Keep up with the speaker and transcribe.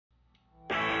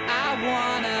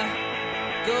wanna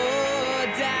go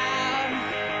down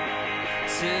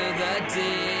to the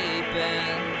deep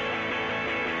end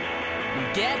and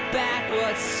get back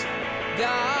what's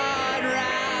gone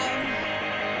round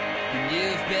and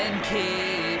you've been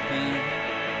keeping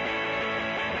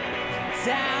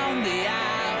down the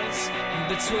aisles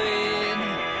between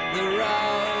the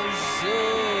rows. Ooh,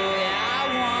 yeah, I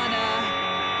wanna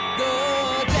go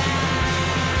down.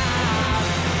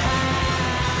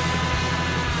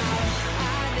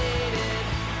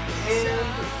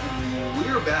 And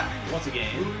we're back. Once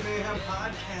again, Movie Mayhem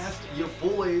Podcast, your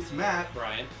boys, Matt,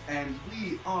 Brian, and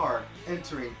we are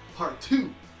entering part 2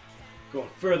 going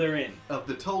further in. of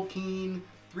the Tolkien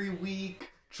 3-week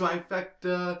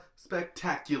trifecta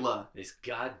spectacular. This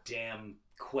goddamn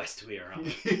quest we are on.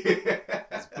 This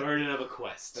That's burden of a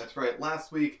quest. right.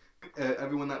 Last week,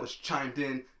 everyone that was chimed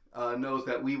in knows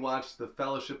that we watched The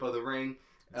Fellowship of the Ring,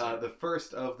 the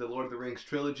first of the Lord of the Rings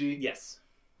trilogy. Yes,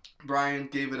 Brian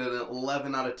gave it an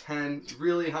 11 out of 10.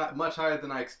 Really high, much higher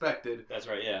than I expected. that's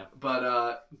right, yeah.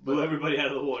 But Blew everybody out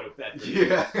of the water with that.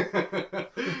 yeah,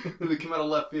 it came out of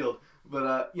left field.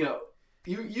 But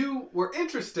you were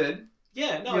interested.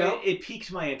 Yeah, no, You know? it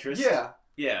piqued my interest. Yeah.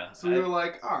 Yeah. So we were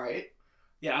like, all right.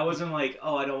 Yeah, I wasn't like,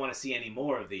 oh, I don't want to see any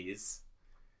more of these.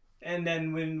 And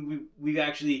then when we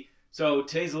actually... So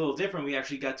today's a little different. We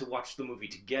actually got to watch the movie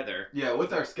together. Yeah,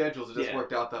 with our schedules, it just Yeah.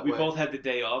 worked out that We way. both had the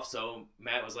day off, so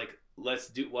Matt was like, let's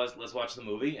watch the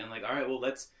movie. And like, all right, well,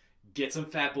 let's get some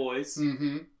Fat Boys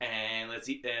Mm-hmm. and let's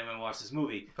eat them and watch this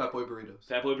movie. Fat Boy Burritos.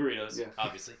 Fat Boy Burritos, Yeah.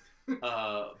 obviously.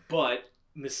 But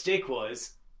mistake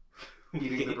was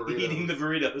Eating the burritos. eating the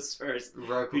burritos first.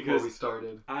 Right before Because- we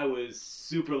started. I was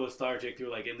super lethargic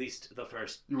through like at least the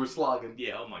first. You were slogging.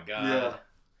 Yeah. Oh my god. Yeah.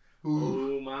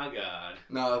 Ooh. Oh my god.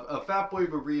 Now, a Fat Boy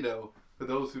Burrito, for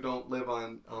those who don't live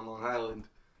on Long Island,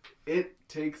 it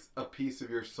takes a piece of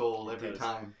your soul It every does.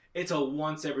 time. It's a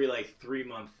once every like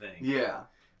 3-month thing. Yeah.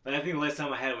 But I think the last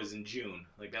time I had it was in June.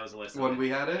 Like that was the last time. When we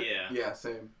had it? Yeah. Yeah,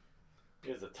 same.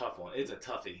 It was a tough one. It's a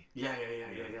toughie. Yeah.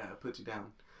 It puts you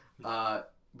down.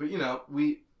 But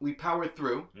we powered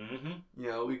through.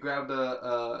 Mm-hmm. We grabbed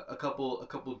a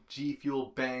couple G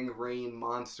Fuel Bang Rain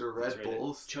Monster Red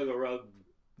Bulls. Chug a rug.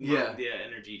 Yeah. Yeah.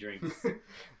 Energy drinks.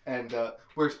 And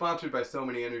we're sponsored by so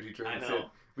many energy I drinks. know. that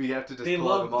we have to just They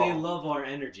plug them all. They love our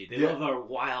energy. They Yeah. love our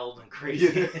wild and crazy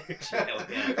energy. that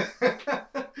we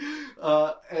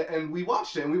have. And we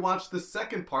watched it, and we watched the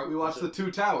second part. We watched So- the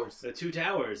Two Towers. The Two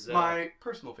Towers. My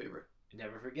personal favorite.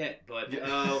 Never forget. But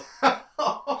Yeah.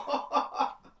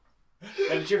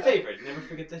 that's your favorite. Never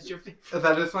forget that's your favorite.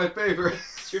 That is my favorite.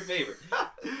 It's your favorite.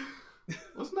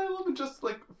 Wasn't 9/11 just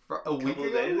like a week Couple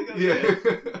ago? days ago? Yeah.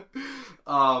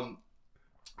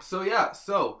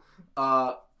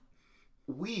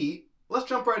 Let's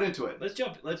jump right into it. Let's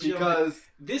jump. Because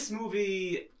This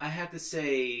movie, I have to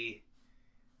say,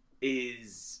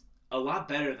 is a lot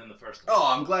better than the first one.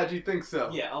 I'm glad you think so.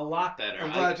 Yeah, a lot better.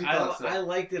 I'm glad you thought so. I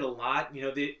liked it a lot.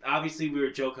 Obviously we were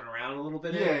joking around a little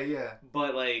bit. Yeah.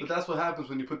 But like, But that's what happens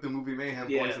when you put the movie Mayhem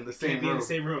Boys in the same can't be room. in the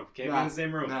same room. Can't be in the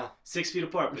same room. Nah. 6 feet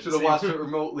apart. We but should the have watched same it room.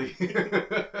 remotely.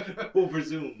 Over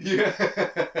Zoom. Yeah.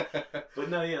 But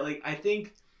no, yeah, like I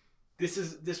think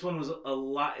this one was a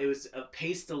lot. It was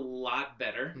paced a lot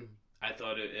better. Hmm. I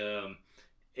thought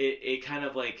it kind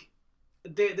of like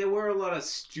there were a lot of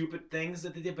stupid things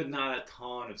that they did, but not a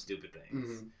ton of stupid things.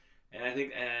 Mhm. And I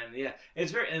think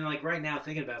it's very like right now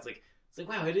thinking about it's like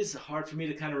wow, it is hard for me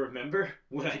to kind of remember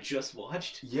what I just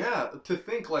watched. Yeah, to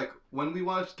think like when we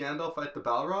watched Gandalf fight the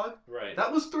Balrog, Right.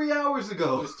 that was 3 hours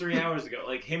ago. It was 3 hours ago.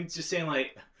 Like him just saying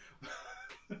like.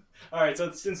 All right,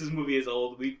 so since this movie is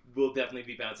old, we will definitely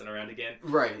be bouncing around again.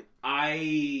 Right.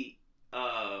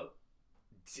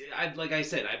 Like I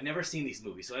said, I've never seen these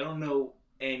movies, so I don't know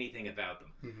anything about them.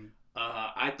 Mm-hmm.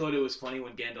 I thought it was funny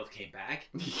when Gandalf came back,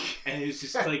 and it's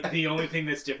just like the only thing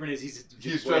that's different is he's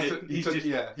He's wearing dressed. it- He did he's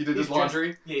his dressed-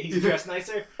 laundry. Yeah, he's dressed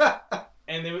nicer.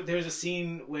 And there's a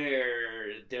scene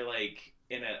where they're like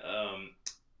in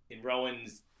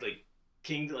Rowan's like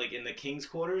in the king's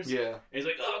quarters. Yeah. And he's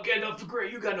like, "Oh, Gandalf the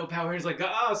Great, you got no power." And he's like,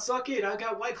 "Ah, suck it, I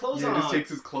got white clothes Yeah, on." he just takes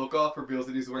his cloak off, reveals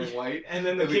that he's wearing white. And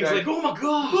then the And the king's guy- like, "Oh my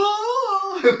god,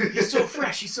 Oh! he's so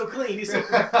fresh, he's so clean, he's so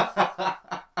fresh."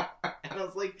 And I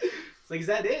was like, "It's like, is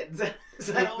that it? Is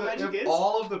that all magic If is?"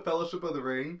 all of the Fellowship of the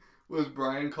Ring was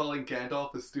Brian calling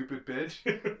Gandalf a stupid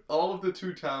bitch, all of the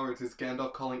Two Towers is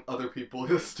Gandalf calling other people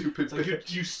a stupid It's like,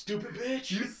 bitch. you stupid bitch.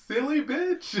 You silly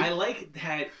bitch. I like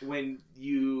that when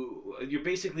you're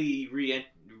basically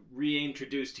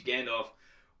reintroduced to Gandalf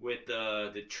with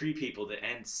the tree people, the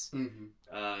Ents,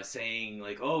 Mm-hmm. saying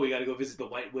like, "Oh, we got to go visit the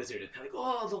White Wizard," and they're like,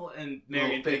 "Oh," and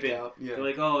Merry and fake Pippin, out, yeah. they're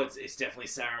like, "Oh, it's definitely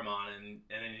Saruman," and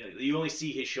then you only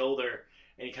see his shoulder,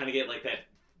 and you kind of get like that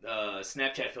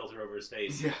Snapchat filter over his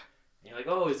face. Yeah. And you're like,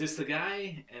 "Oh, is this the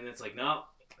guy?" And it's like, "No,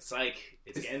 psych,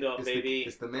 it's Gandalf, baby.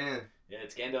 It's the man. Yeah,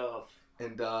 it's Gandalf."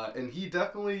 And he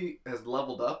definitely has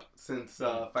leveled up since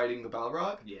fighting the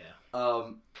Balrog. Yeah.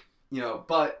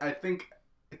 But I think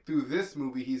through this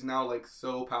movie, he's now like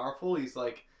so powerful. He's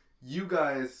like, you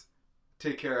guys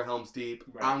take care of Helm's Deep.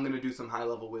 Right. I'm gonna do some high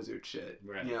level wizard shit.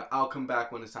 Right. Yeah, I'll come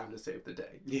back when it's time to save the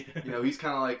day. Yeah. He's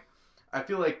kind of like, I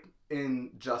feel like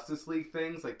in Justice League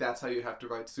things, like that's how you have to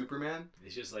write Superman.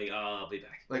 It's just like, "Oh, I'll be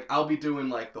back." Like I'll be doing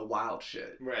like the wild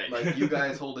shit. Right. Like you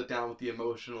guys hold it down with the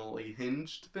emotionally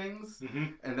hinged things, Mm-hmm.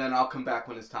 and then I'll come back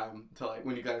when it's time to like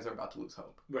when you guys are about to lose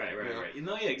hope. Right. You know? Right.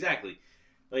 No, yeah, exactly.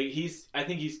 Like I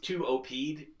think he's too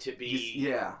OP'd to be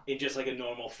in just like a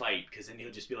normal fight, because then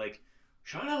he'll just be like,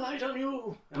 "Shine a light on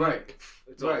you." And Right. like,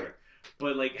 it's Right. over.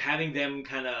 But like having them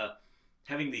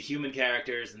having the human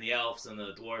characters and the elves and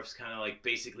the dwarfs kind of like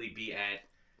basically be at,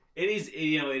 it is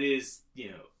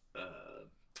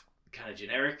kind of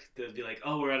generic. They'll be like,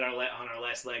 "Oh, we're at on our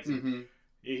last legs." Mm-hmm.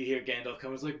 You hear Gandalf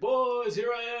come, it's like, "Boys,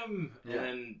 here I am," Yeah.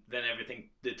 and then everything,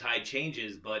 the tide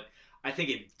changes. But I think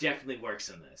it definitely works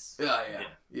in this.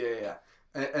 Yeah.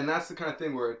 And that's the kind of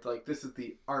thing where it's like, this is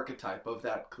the archetype of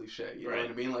that cliche. You know what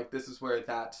I mean? Like, this is where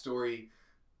that story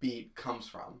beat comes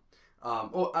from.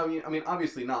 I mean,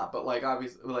 obviously not, but like,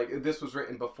 obviously, like this was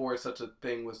written before such a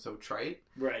thing was so trite.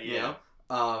 Right. Yeah.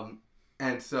 You know?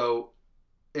 And so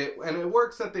it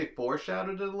works that they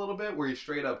foreshadowed it a little bit, where he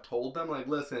straight up told them, like,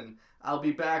 listen, I'll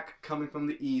be back coming from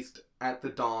the east at the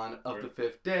dawn of the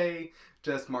 5th day.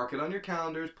 Just mark it on your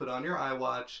calendars, put on your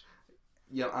iWatch.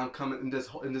 Yeah, I'm coming, and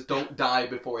just don't die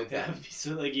before then.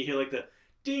 So like you hear like the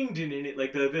ding ding ding,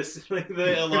 like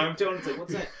the alarm tone. It's like,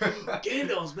 what's that?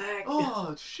 Gandalf's back.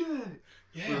 Oh shit!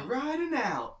 Yeah, we're riding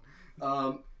out.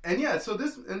 And yeah, so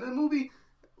this and the movie,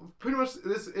 pretty much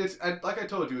it's like I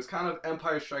told you, it's kind of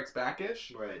Empire Strikes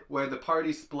Back-ish, right? Where the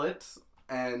party splits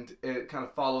and it kind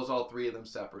of follows all three of them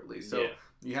separately. So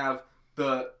you have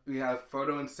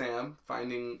Frodo and Sam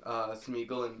finding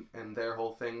Smeagol and their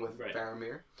whole thing with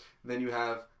Faramir. Then you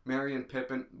have Merry and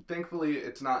Pippin. Thankfully,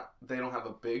 they don't have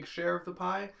a big share of the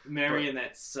pie. Merry and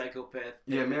that psychopath.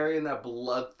 Yeah, Merry and that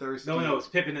bloodthirsty. No, it's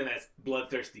Pippin and that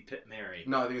bloodthirsty Merry.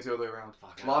 No, I think it's the other way around.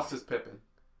 Lost is Pippin.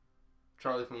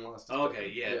 Charlie from Lost is Pippin.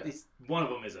 Okay, yeah. One of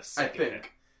them is a psychopath. I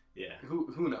think. Yeah.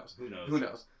 Who knows? Who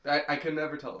knows? I can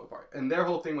never tell them apart. And their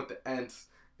whole thing with the Ents,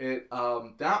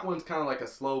 that one's kind of like a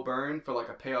slow burn for like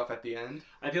a payoff at the end.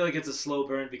 I feel like it's a slow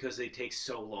burn because they take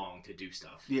so long to do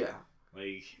stuff. Yeah.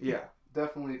 Yeah,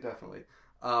 definitely.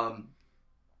 And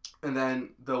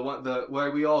then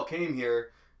where we all came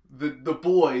here, the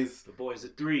boys,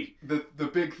 the three, the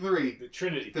big three, the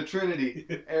Trinity,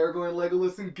 Aragorn,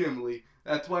 Legolas, and Gimli.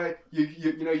 That's why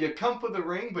you come for the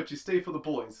ring, but you stay for the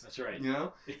boys. That's right. You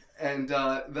know, and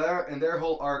their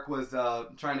whole arc was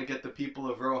trying to get the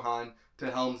people of Rohan to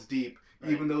Helm's Deep,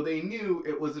 even though they knew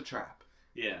it was a trap.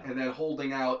 Yeah. And then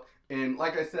holding out, and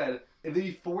like I said,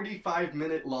 the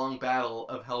 45-minute long battle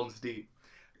of Helm's Deep.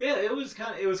 Yeah, it was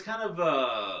kind of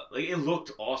like, it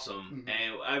looked awesome. Mm-hmm.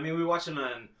 And I mean, we watched it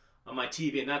on my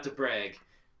TV, and not to brag,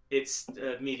 it's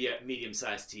a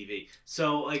medium-sized TV.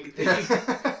 So like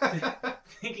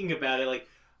thinking about it, like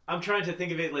I'm trying to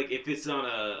think of it like if it's on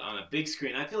a big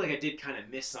screen. I feel like I did kind of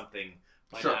miss something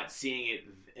by not seeing it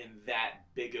in that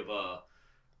big of a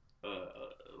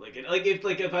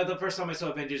if the first time I saw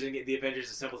Avengers and the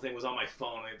Avengers Assemble thing was on my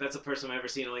phone, like, that's the first time I ever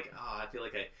seen it. Like, I feel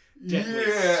like I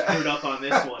definitely screwed up on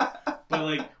this one.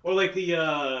 But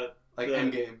the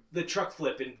Endgame, the truck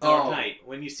flip in Dark Knight,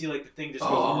 when you see like the thing just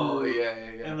goes, yeah.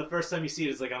 And the first time you see it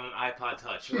is like on an iPod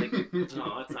Touch. You're like,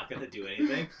 no, it's not going to do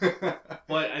anything.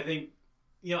 But I think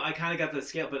I kind of got the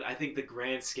scale, but I think the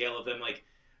grand scale of them like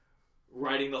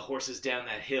riding the horses down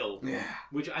that hill,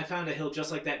 which I found a hill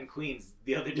just like that in Queens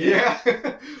the other day. Yeah,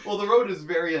 well, the road is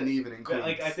very uneven in Queens.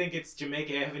 Like I think it's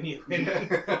Jamaica Avenue,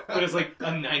 but it's like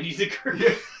a 90 degree,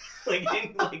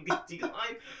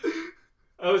 decline.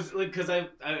 I was like, because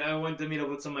I went to meet up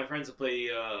with some of my friends to play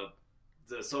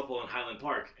the softball in Highland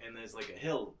Park, and there's like a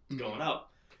hill going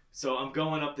up. So I'm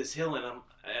going up this hill, and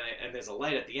there's a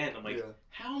light at the end. I'm like,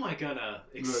 how am I gonna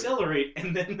accelerate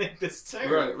and then make this turn?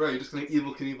 Right. You're just gonna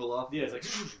Evel Knievel off. Yeah, it's like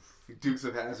Dukes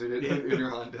of Hazzard in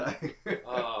your Hyundai.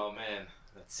 Oh man,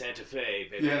 that's Santa Fe,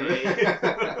 baby.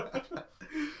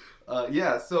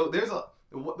 Yeah. So there's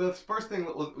the first thing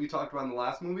that we talked about in the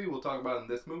last movie. We'll talk about in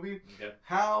this movie. Okay.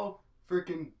 How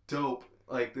freaking dope!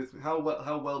 Like this, how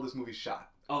well this movie's shot.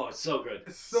 Oh, it's so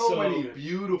good. So many good.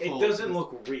 beautiful. It doesn't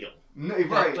look real. No,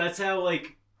 right. That's how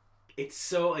like it's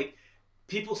so like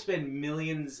people spend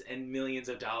millions and millions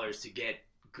of dollars to get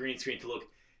green screen to look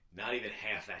not even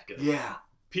half that good. Yeah.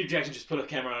 Peter Jackson just put a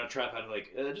camera on a tripod and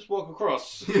like just walk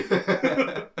across.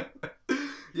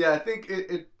 Yeah, I think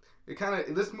it kind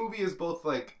of this movie is both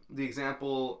like the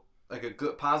example, like a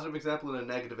good positive example and a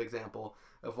negative example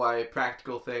of why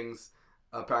practical things,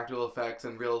 practical effects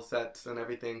and real sets and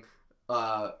everything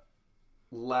outlast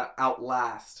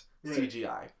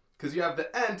CGI. Because you have the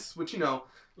Ents, which, you know,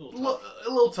 a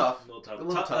little tough. A little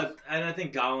tough. And I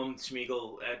think Gollum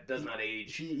Schmeagol does not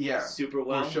age super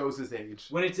well. Or shows his age.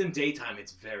 When it's in daytime,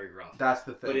 it's very rough. That's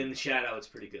the thing. But in the shadow, it's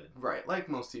pretty good. Right, like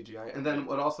most CGI. And then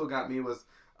what also got me was,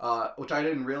 which I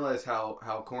didn't realize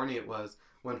how corny it was,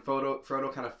 when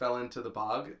Frodo kind of fell into the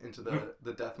bog, into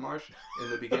the Death Marsh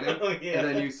in the beginning. Oh, yeah. And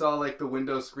then you saw, like, the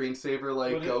Windows screensaver,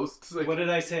 like, ghosts. Like, what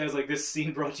did I say? I was like, this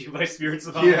scene brought to you by Spirits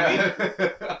of Halloween.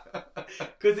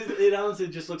 Because it honestly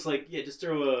just looks like, just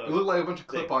throw a... It looked like a bunch of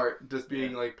clip art just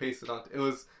being, like, pasted on.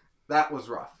 That was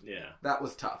rough. Yeah. That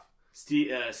was tough.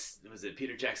 Was it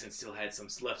Peter Jackson still had some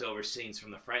leftover scenes from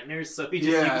the Frighteners, so he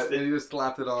just used it. And he just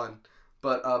slapped it on.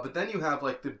 But then you have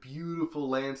like the beautiful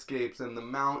landscapes and the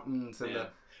mountains and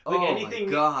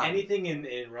anything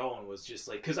in Rowan was just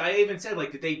like, because I even said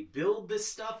like, did they build this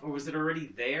stuff or was it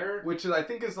already there? Which I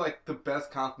think is like the best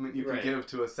compliment you can give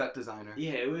to a set designer.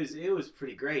 Yeah, it was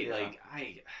pretty great. Yeah.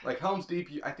 Like Helm's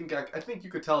Deep. I think you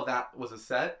could tell that was a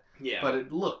set. Yeah, but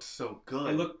it looked so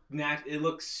good. It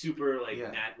looked super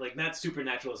not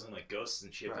supernatural as in like ghosts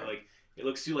and shit, but like it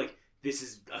looks too like. This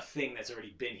is a thing that's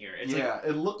already been here. It's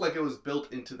it looked like it was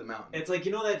built into the mountain. It's like,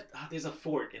 you know that there's a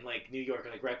fort in like New York,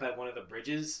 like right by one of the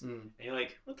bridges, and you're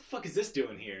like, what the fuck is this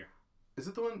doing here? Is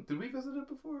it the one? Did we visit it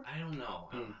before? I don't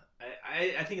know.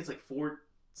 I think it's like fort.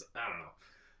 I don't know.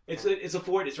 It's a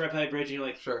fort. It's right by a bridge, and you're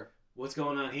like, sure. What's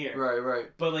going on here? Right.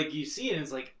 But like you see it, and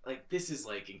it's like this is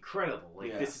like incredible.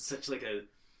 Like this is such like a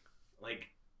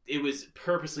it was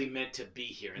purposely meant to be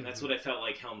here, and that's what I felt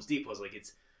like Helm's Deep was. Like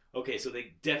it's. Okay, so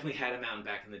they definitely had a mountain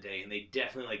back in the day, and they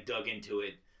definitely like dug into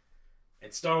it.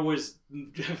 And Star Wars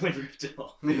definitely ripped it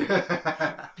off.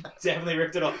 Definitely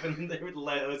ripped it off, and they were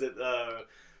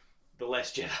The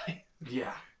Last Jedi.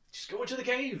 Yeah, just go into the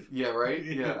cave. Yeah, right.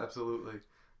 Yeah, absolutely.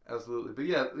 But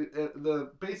yeah,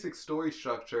 the basic story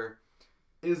structure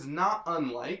is not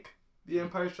unlike The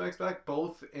Empire Strikes Back,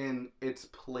 both in its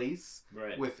place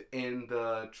within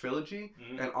the trilogy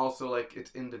and also like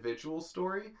its individual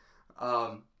story.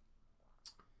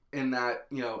 In that,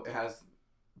 you know, it has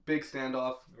big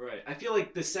standoff. Right. I feel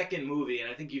like the second movie, and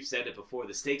I think you've said it before,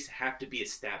 the stakes have to be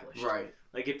established. Right.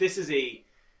 Like if this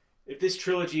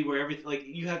trilogy where everything, like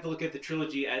you have to look at the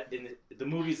trilogy in the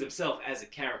movies themselves as a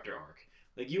character arc.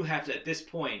 Like you have to, at this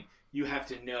point, you have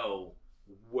to know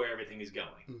where everything is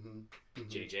going.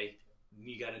 JJ,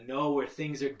 you got to know where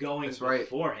things are going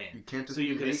beforehand. You can't just so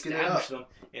you can establish them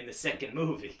in the second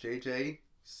movie. JJ,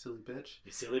 silly bitch.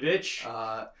 You silly bitch.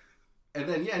 And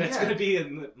then that's gonna be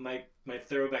in my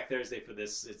throwback Thursday for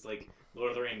this. It's like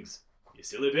Lord of the Rings. You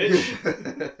silly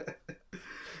bitch.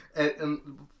 and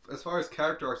as far as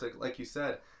character arcs, like you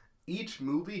said, each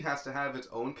movie has to have its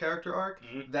own character arc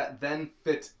that then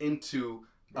fits into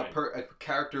a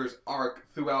character's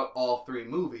arc throughout all three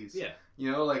movies. Yeah.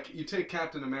 You know, like you take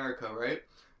Captain America, right?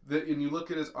 And you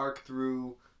look at his arc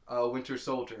through Winter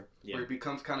Soldier, where he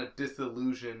becomes kind of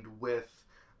disillusioned with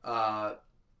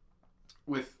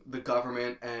the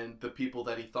government and the people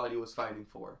that he thought he was fighting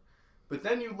for. But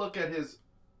then you look at his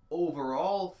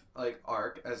overall like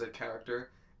arc as a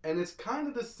character, and it's kind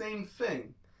of the same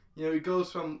thing. You know, he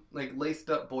goes from like laced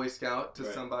up Boy Scout to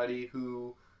somebody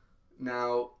who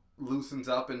now loosens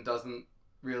up and doesn't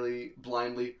really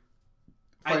blindly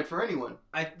fight for anyone.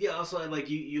 Also like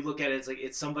you look at it, it's like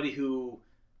it's somebody who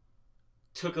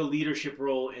took a leadership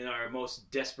role in our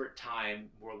most desperate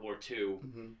time, World War II,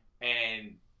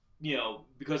 and you know,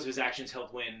 because of his actions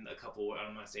helped win a couple.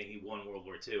 I'm not saying he won World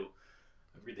War II.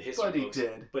 I read the history books.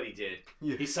 But he did.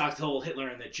 Yeah. He socked old Hitler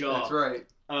in the jaw. That's right.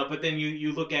 But then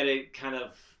you look at it kind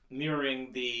of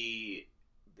mirroring the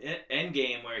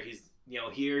Endgame, where he's, you know,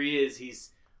 here he is.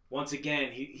 He's once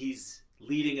again he's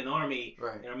leading an army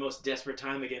in our most desperate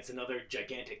time against another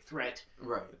gigantic threat.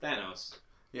 Right. Thanos.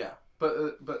 Yeah,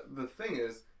 but the thing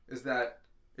is that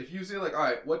if you say like, all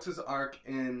right, what's his arc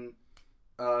in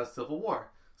Civil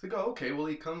War? It's like, oh, okay, well,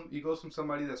 he goes from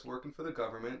somebody that's working for the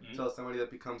government to somebody that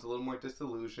becomes a little more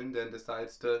disillusioned and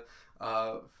decides to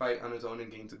fight on his own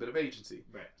and gains a bit of agency.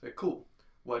 Right. It's like, cool.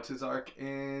 What's his arc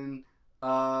in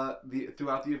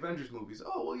throughout the Avengers movies?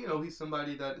 Oh, well, you know, he's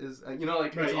somebody that is,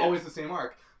 it's always the same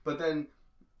arc. But then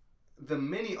the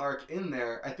mini arc in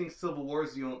there, I think Civil War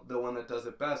is the one that does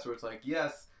it best, where it's like,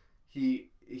 yes,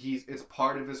 it's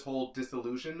part of his whole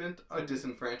disillusionment,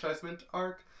 disenfranchisement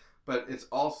arc, but it's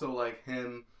also like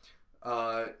him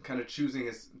kind of choosing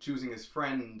his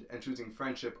friend and choosing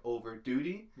friendship over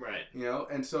duty. Right. You know,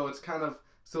 and so it's kind of,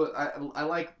 so I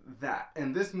like that,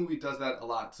 and this movie does that a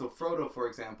lot. So Frodo, for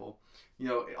example, you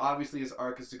know, obviously his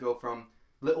arc is to go from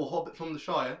little hobbit from the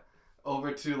Shire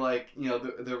over to, like, you know,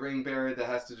 the ring bearer that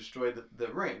has to destroy the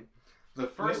ring. The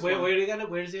first where one,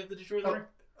 where does he have to destroy the ring?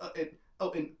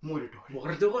 in Mordor.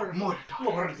 Mordor.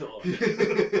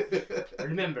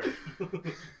 Remember.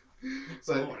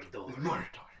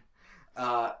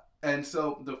 Mordor. And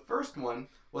so the first one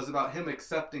was about him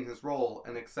accepting his role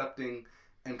and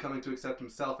coming to accept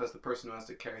himself as the person who has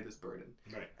to carry this burden.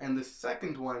 Right. And the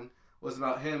second one was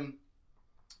about him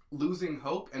losing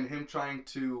hope and him trying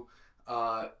to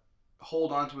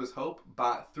hold on to his hope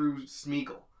through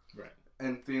Smeagol. Right.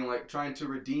 And being like trying to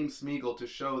redeem Smeagol to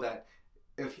show that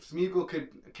if Smeagol could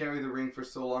carry the ring for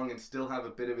so long and still have a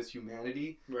bit of his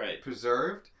humanity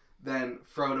preserved, then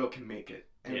Frodo can make it.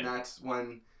 And that's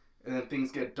when then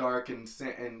things get dark and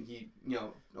he, you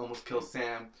know, almost kills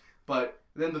Sam. But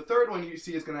then the third one you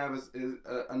see is going to have is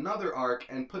another arc,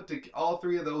 and all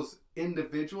three of those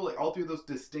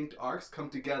distinct arcs come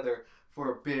together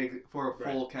for a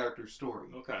full character story.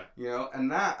 Okay. You know,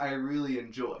 and that I really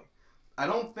enjoy. I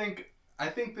think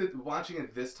that watching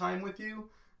it this time with you,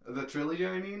 the trilogy,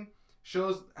 I mean,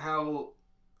 shows how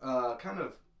kind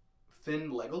of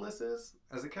thin Legolas is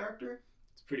as a character.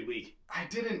 It's pretty weak. I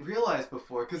didn't realize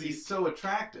before because he's so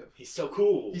attractive. He's so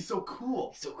cool. He's so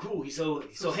cool. He's so cool. He's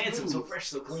so handsome, so fresh,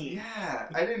 so clean. Yeah,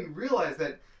 I didn't realize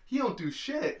that he don't do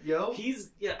shit, yo. He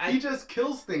just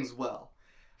kills things well.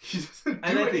 He doesn't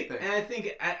do anything. And I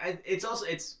think it's also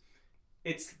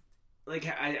it's like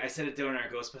I said it during our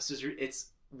Ghostbusters. It's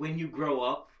when you grow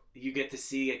up, you get to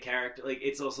see a character. Like,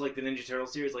 it's also like the Ninja Turtle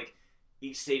series. Like,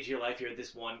 each stage of your life, you're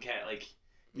this one cat. Like,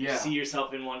 you see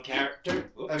yourself in one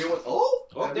character. There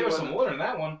was some water in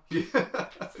that one.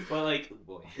 But like,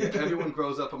 boy, everyone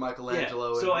grows up a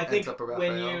Michelangelo. So and I think ends up a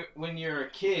Raphael. when you're a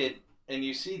kid and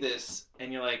you see this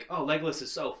and you're like, oh, Legolas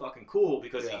is so fucking cool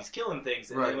because he's killing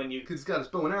things. And then when he's got his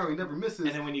bow and arrow, he never misses.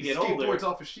 And then when you get older, older, skateboards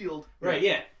off a shield. Right?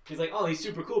 Yeah. He's like, oh, he's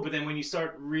super cool. But then when you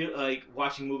start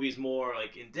watching movies more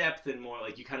like in depth and more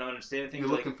like you kind of understand things, you're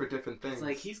looking for different things. It's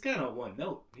like he's kind of one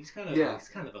note. He's kind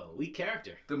of a weak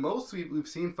character. The most we've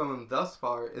seen from him thus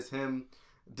far is him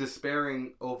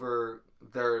despairing over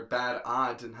their bad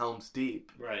odds in Helm's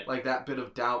Deep. Right. Like, that bit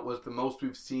of doubt was the most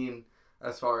we've seen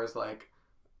as far as like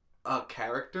a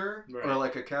character, or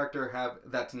like a character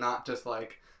that's not just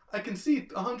like, I can see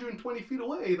 120 feet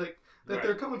away, like that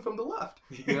they're coming from the left,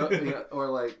 you know, or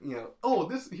like, you know, oh,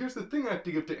 here's the thing I have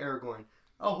to give to Aragorn.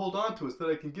 I'll hold on to it so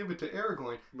that I can give it to Aragorn.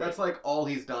 Right. That's like all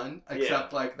he's done,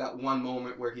 except like that one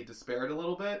moment where he despaired a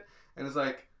little bit, and it's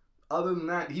like, other than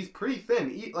that, he's pretty thin.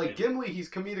 Gimli, he's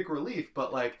comedic relief,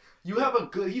 but like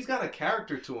he's got a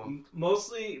character to him.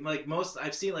 Mostly,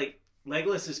 I've seen like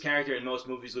Legolas's character in most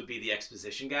movies would be the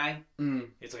exposition guy.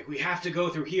 It's like, we have to go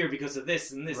through here because of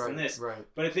this and this and this. Right.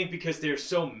 But I think because there's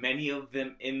so many of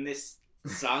them in this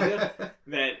saga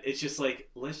that it's just like,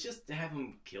 let's just have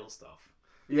him kill stuff.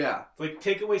 Yeah. Like,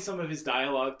 take away some of his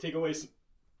dialogue, take away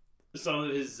some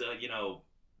of his,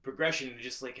 progression, and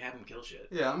just like have him kill shit.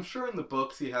 Yeah, I'm sure in the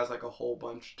books he has like a whole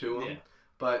bunch to him. Yeah.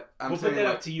 But we'll put that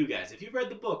up to you guys. If you've read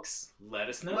the books, let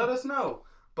us know.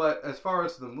 But as far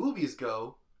as the movies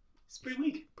go, it's pretty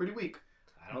weak.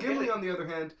 Gimli, on the other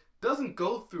hand, doesn't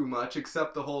go through much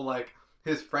except the whole, like,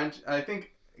 his friend. I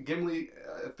think Gimli,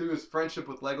 through his friendship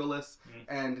with Legolas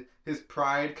and his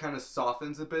pride, kind of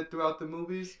softens a bit throughout the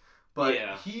movies.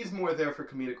 But he's more there for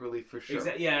comedic relief for sure.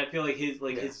 Exactly. Yeah, I feel like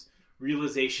his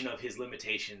realization of his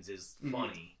limitations is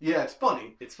funny. Yeah, it's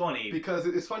funny. It's funny. Because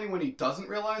it's funny when he doesn't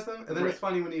realize them, and then it's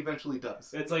funny when he eventually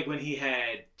does. It's like when he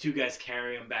had two guys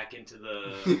carry him back into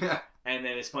the... And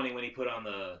then it's funny when he put on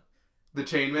the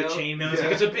chainmail. It's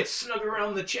like, it's a bit snug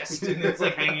around the chest, and it's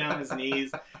like hanging on his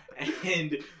knees.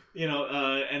 And,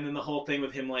 and then the whole thing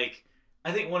with him, like...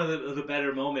 I think one of the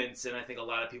better moments, and I think a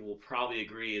lot of people will probably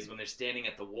agree, is when they're standing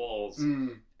at the walls,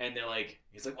 and they're like,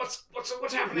 he's like,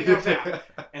 what's happening out there?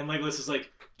 And Legolas is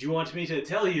like, do you want me to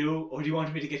tell you, or do you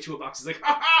want me to get you a box? He's like,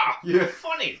 ha ha! Yeah.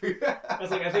 Funny! I was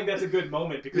like, I think that's a good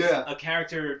moment, because a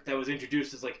character that was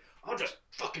introduced is like, I'll just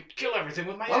fucking kill everything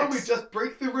with my axe. Why don't we just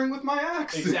break the ring with my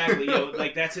axe? Exactly.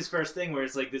 Like, that's his first thing, where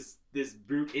it's like, this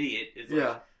brute idiot is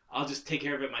like, I'll just take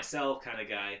care of it myself kind of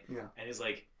guy. Yeah. And he's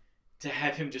like, to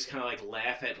have him just kind of like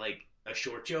laugh at like a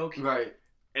short joke, right?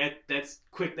 that's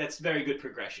quick. That's very good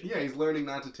progression. Yeah, he's learning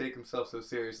not to take himself so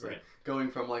seriously. Right.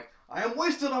 Going from like, I am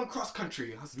wasted on cross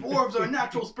country. Dwarves are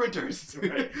natural sprinters.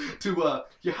 Right. To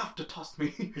you have to toss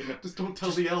me. Yeah. Just don't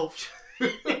tell the elf.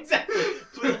 Exactly.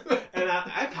 And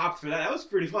I popped for that. That was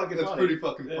pretty fucking That's funny. pretty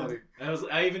fucking Yeah. funny.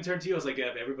 I even turned to you. I was like,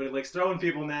 yeah, everybody likes throwing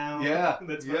people now. Yeah.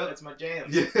 That's my jam.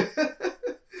 Yeah.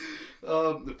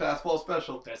 The fastball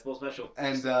special. Fastball special.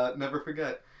 And never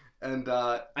forget. And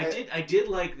I did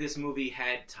like this movie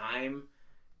had time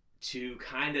to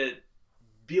kind of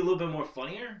be a little bit more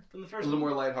funnier than the first a little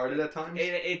one. more lighthearted at times.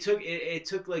 It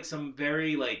took like some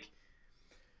very like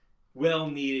well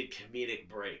needed comedic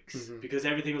breaks because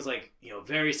everything was like, you know,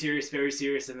 very serious,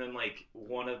 and then like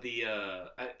one of the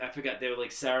I forgot, they were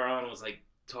like, Sauron was like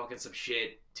talking some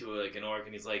shit to like an orc,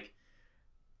 and he's like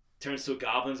turns to a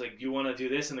goblin, like, you want to do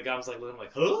this? And the goblin's like looking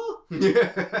like, huh?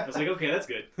 Yeah. I was like, okay, that's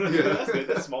good. Yeah. That's good.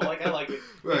 That's small. Like, I like it.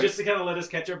 Right. Just to kind of let us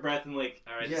catch our breath and like,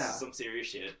 all right, Yeah. this is some serious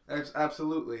shit.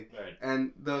 Absolutely. Right.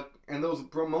 And those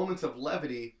moments of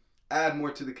levity add more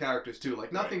to the characters too.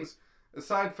 Like nothing's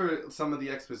aside for some of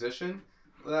the exposition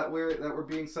that we're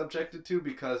being subjected to,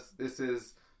 because this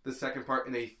is the second part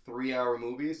in a 3-hour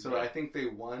movie. So Right. I think they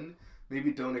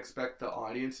maybe don't expect the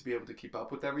audience to be able to keep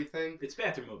up with everything. It's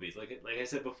bathroom movies, like I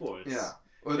said before. It's, Yeah.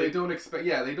 Or they don't expect.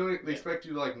 Yeah, they don't. They expect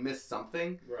you to like miss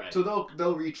something. Right. So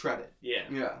they'll retread it. Yeah.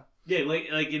 Yeah. Yeah,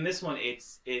 like in this one, it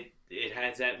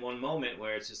has that one moment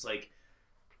where it's just like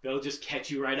they'll just catch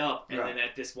you right up, and then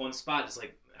at this one spot, it's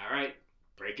like, all right,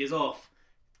 break is off,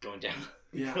 going down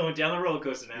the roller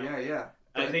coaster now. Yeah, yeah.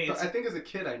 I think as a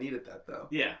kid I needed that though.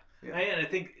 Yeah, Yeah. I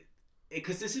think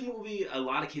because this is a movie a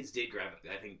lot of kids did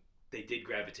I think they did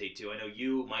gravitate to. I know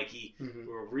you, Mikey,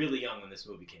 were really young when this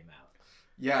movie came out.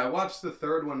 Yeah, I watched the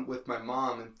third one with my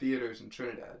mom in theaters in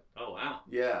Trinidad. Oh wow,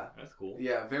 Yeah. that's cool.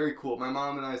 Yeah, very cool. My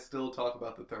mom and I still talk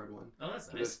about the third one Oh, that's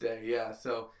to nice. this day. Yeah,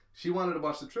 so she wanted to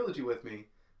watch the trilogy with me,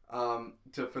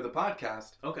 for the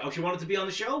podcast. Okay. Oh, she wanted to be on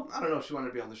the show. I don't know if she wanted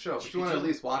to be on the show, but she wanted to at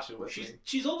least watch it with me.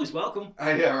 She's always welcome.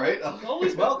 Yeah, right.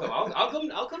 Always welcome.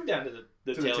 I'll come down to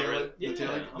the To the Taylor. Taylor- Yeah, the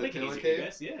Taylor- I'll the make it Taylor easy for you cave?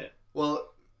 guys. Yeah.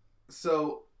 Well,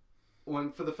 so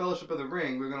for the Fellowship of the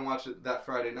Ring, we were gonna watch it that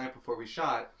Friday night before we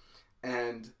shot,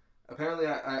 and apparently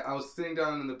I was sitting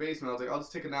down in the basement. I was like, I'll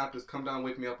just take a nap, just come down,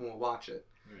 wake me up, and we'll watch it.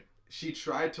 Right. She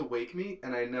tried to wake me,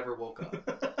 and I never woke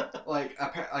up. like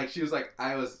she was like,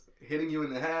 I was hitting you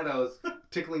in the head, I was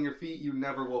tickling your feet, you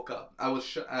never woke up. I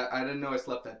was I didn't know I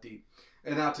slept that deep.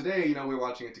 And now today, you know, we're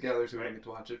watching it together, so we didn't get to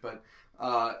watch it.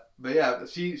 But yeah,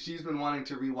 she's been wanting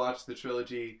to rewatch the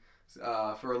trilogy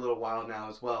for a little while now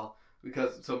as well,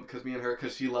 because me and her,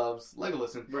 because she loves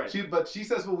Legolas, and Right. she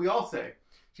says what we all say.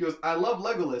 She goes, I love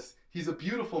Legolas. He's a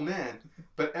beautiful man,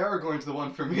 but Aragorn's the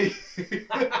one for me.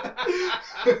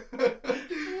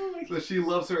 So she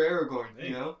loves her Aragorn,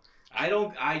 you know? I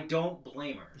don't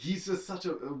blame her. He's just such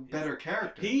a better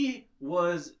character. He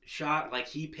was shot like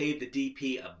he paid the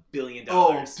DP $1 billion.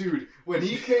 Oh, dude. When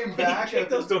he came back... he kicked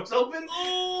those doors open.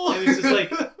 Oh! And it's just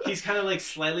like, he's kind of like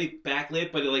slightly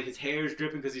backlit, but like his hair is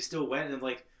dripping because he's still wet. And it's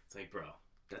like, bro,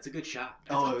 that's a good shot.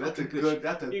 That's a good shot.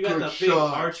 You got the big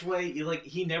archway.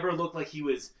 He never looked like he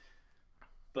was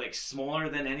like smaller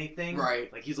than anything.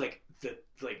 Right. Like he's like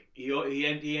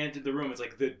he entered the room. It's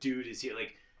like the dude is here.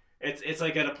 Like it's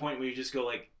like at a point where you just go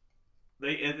like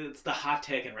it's the hot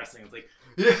tag in wrestling. It's like,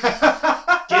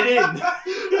 get in.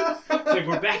 It's like,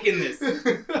 we're back in this.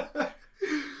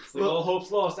 It's like, all hope's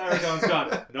lost. Aragorn's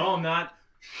gone. No, I'm not.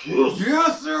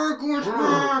 Yes, Aragorn's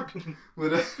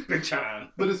back. Big time.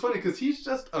 But it's funny because he's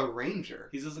just a ranger.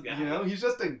 He's just a guy. You know, he's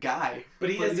just a guy. But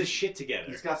he has his shit together.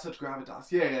 He's got such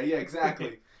gravitas. Yeah,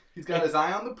 exactly. He's got his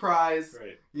eye on the prize.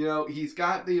 Right. You know, he's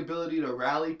got the ability to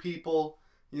rally people.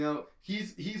 You know,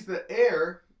 he's the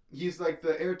heir. He's like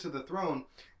the heir to the throne.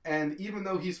 And even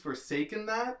though he's forsaken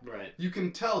that, right, you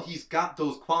can tell he's got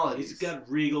those qualities. He's got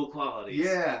regal qualities.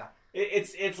 Yeah.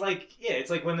 It's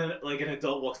like when an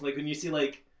adult walks, like when you see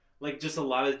like just a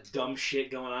lot of dumb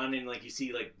shit going on, and like you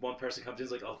see like one person comes in,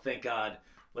 it's like, oh, thank God,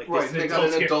 like right, this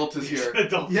an adult is here.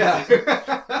 Yeah.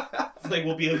 It's like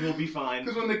we'll be fine.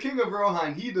 Because when the King of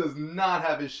Rohan, he does not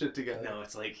have his shit together. No,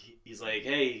 it's like he's like,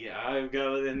 hey, I've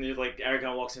got, and you're like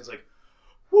Aragorn walks in, it's like,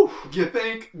 whew, you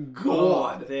thank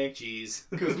God. Oh, thank jeez.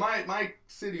 Because my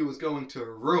city was going to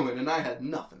ruin, and I had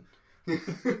nothing.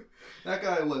 That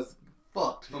guy was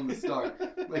fucked from the start.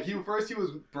 Like he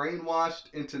was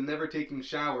brainwashed into never taking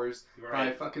showers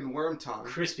by fucking Wormtongue.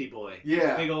 Crispy boy.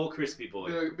 Yeah. Big old crispy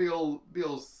boy. Big old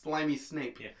slimy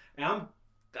Snape. Yeah. And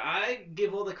I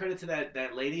give all the credit to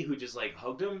that lady who just like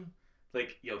hugged him.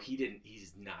 Like, yo,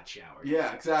 he's not showered.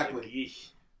 Yeah, exactly. Like,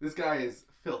 this guy is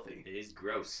filthy. It is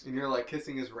gross. And you're like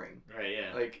kissing his ring. Right,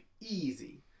 yeah. Like,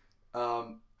 easy.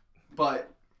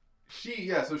 But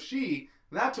she,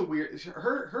 that's a weird,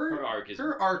 her arc is...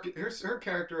 her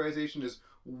characterization is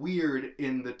weird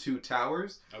in the Two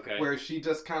Towers. Okay. Where she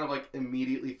just kind of like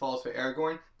immediately falls for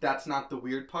Aragorn. That's not the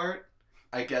weird part.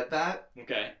 I get that.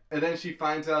 Okay. And then she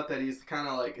finds out that he's kind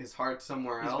of like his heart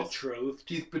somewhere else. He's betrothed.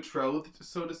 He's betrothed,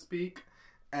 so to speak.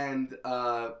 And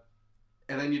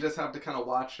then you just have to kind of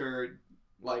watch her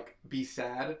like be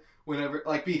sad whenever,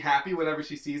 like be happy whenever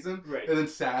she sees him, right? And then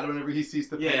sad whenever he sees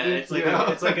the pendant. Yeah, it's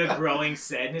like a growing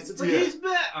sadness. It's like he's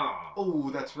back.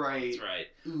 Oh, that's right. That's right.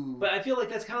 Ooh. But I feel like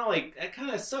that kind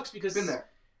of sucks because been there.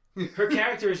 Her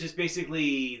character is just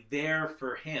basically there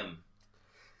for him.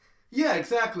 Yeah,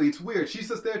 exactly. It's weird. She's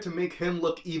just there to make him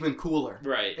look even cooler.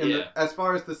 Right, as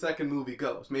far as the second movie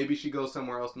goes. Maybe she goes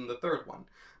somewhere else in the third one.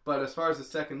 But as far as the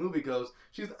second movie goes,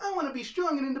 she's, I want to be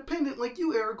strong and independent like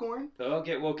you, Aragorn.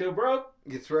 Okay, well, go broke.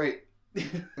 That's right.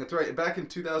 That's right. Back in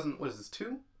 2000, what is this,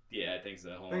 2? Yeah, I think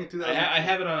so. Hold on. I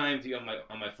have it on IMDb on my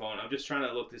phone. I'm just trying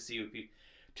to look to see if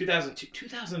 2002.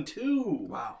 2002.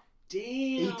 Wow.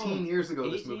 Damn. 18 years ago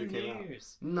this movie came out.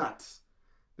 Nuts.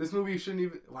 This movie shouldn't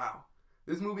even... Wow.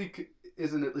 This movie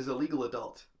is a legal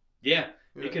adult. Yeah,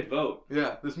 it could vote.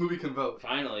 Yeah, this movie can vote.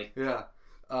 Finally. Yeah.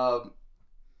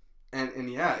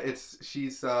 And yeah,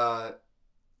 there's not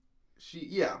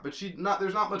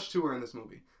much to her in this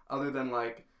movie other than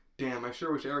like, damn, I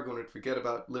sure wish Aragorn would forget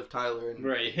about Liv Tyler and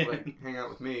like hang out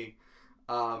with me.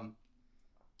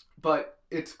 But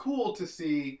it's cool to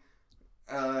see.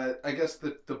 I guess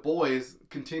the boys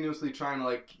continuously trying to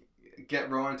like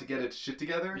get Rohan to get its shit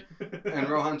together, and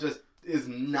Rohan just is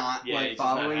not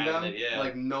following them.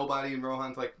 Like nobody in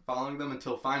Rohan's like following them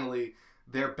until finally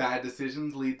their bad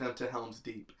decisions lead them to Helm's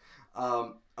Deep.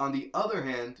 On the other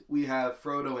hand, we have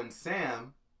Frodo and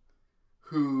Sam,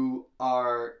 who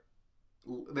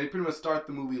they pretty much start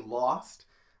the movie lost,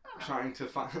 trying to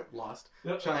find you see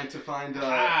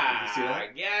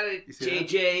that? Got it,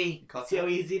 JJ. See how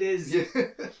easy it is? Yeah.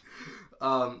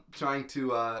 Trying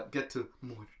to get to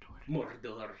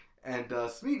Mordor. And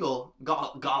Smeagol,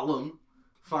 Gollum,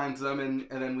 finds them, and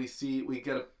then we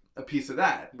get a piece of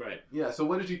that. Right. Yeah, so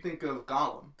what did you think of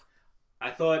Gollum? I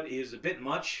thought it was a bit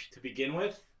much to begin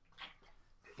with,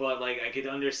 but like I could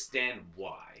understand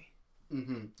why.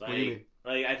 Mm-hmm. What do you mean?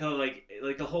 Like I thought like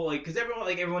the whole because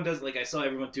everyone does I saw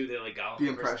everyone do their like Gollum the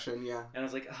impression, yeah. And I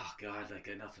was like, oh god, like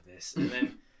enough of this.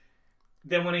 And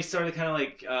then when he started kind of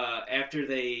like after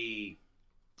they.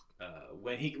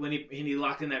 When he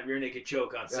locked in that rear naked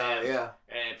choke on Sam, and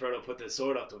Frodo put the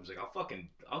sword up to him, he's like,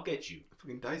 I'll get you. I'll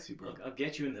fucking dice you, bro. I'll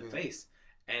get you in the face.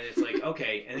 And it's like,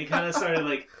 okay. And he kind of started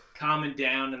like calming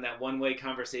down in that one-way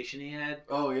conversation he had.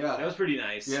 Oh, yeah. That was pretty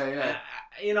nice. Yeah.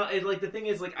 The thing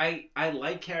is, like, I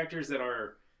like characters that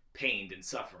are pained and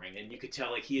suffering, and you could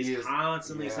tell like he is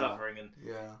constantly suffering, and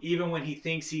even when he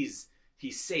thinks he's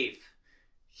safe,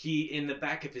 he in the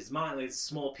back of his mind, like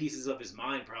small pieces of his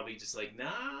mind, probably just like,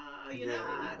 nah, you're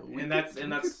not.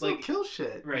 And that's like kill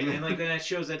shit, right? And like then that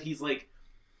shows that he's like,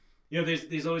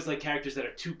 there's always like characters that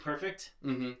are too perfect,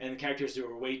 and characters who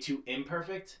are way too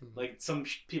imperfect. Mm-hmm. Like some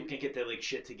people can't get their like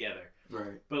shit together,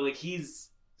 right? But like he's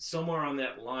somewhere on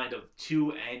that line of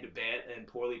too and bad and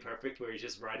poorly perfect, where he's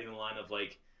just riding the line of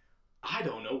like, I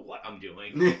don't know what I'm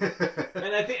doing.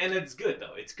 And I think, and it's good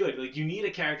though. It's good. Like you need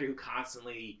a character who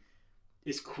constantly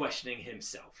is questioning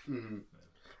himself. Mm-hmm.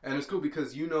 And it's cool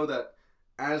because you know that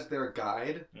as their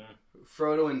guide,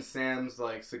 Frodo and Sam's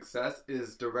like success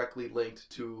is directly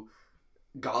linked to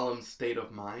Gollum's state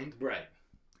of mind. Right.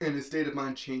 And his state of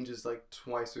mind changes like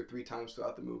twice or three times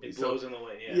throughout the movie. It blows in the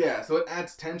wind, Yeah, so it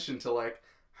adds tension to like,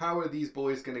 how are these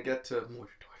boys going to get to Mordor?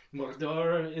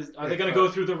 Mordor are they going to go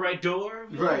through the right door?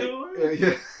 Mordor? Right.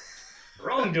 Yeah.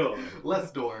 Wrong door.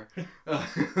 Less door.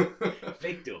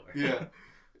 Fake door. Yeah.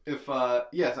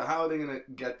 So how are they going to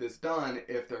get this done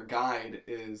if their guide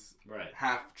is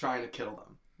half trying to kill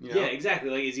them? You know? Yeah, exactly.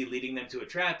 Like, is he leading them to a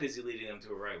trap? Is he leading them to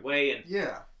a right way? And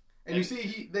And you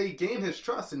see, they gain his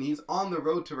trust, and he's on the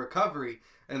road to recovery.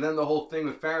 And then the whole thing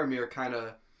with Faramir kind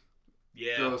of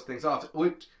throws things off,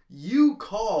 which you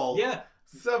called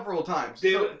several times.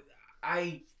 Dude,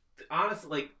 I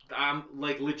honestly, I'm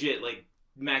like legit, like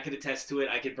Matt could attest to it.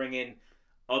 I could bring in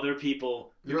other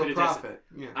people. You're a prophet.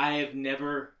 Yeah. I have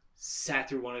never sat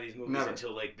through one of these movies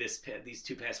until like these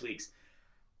two past weeks.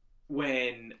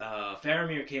 When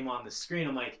Faramir came on the screen,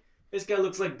 I'm like, this guy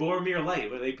looks like Boromir Light.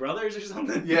 Were they brothers or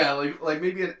something? Yeah, like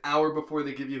maybe an hour before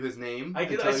they give you his name. I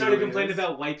started complaining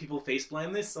about white people face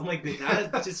blindness. I'm like, they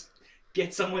gotta just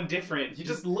get someone different. He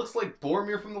just looks like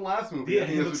Boromir from the last movie. Yeah,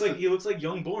 he looks like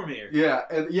young Boromir. Yeah,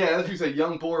 and that's what you say,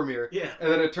 young Boromir. Yeah.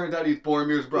 And then it turns out he's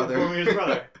Boromir's brother. Boromir's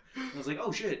brother. I was like,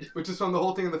 oh shit. Which is from the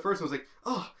whole thing in the first one. I was like,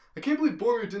 oh, I can't believe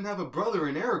Boromir didn't have a brother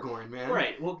in Aragorn, man.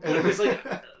 Right. Well, it's like,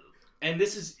 and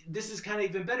this is kind of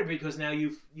even better because now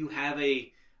you have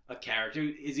a character.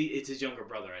 It's his younger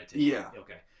brother, I think. Yeah.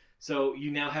 Okay. So you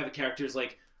now have a character who's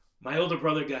like, my older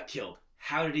brother got killed.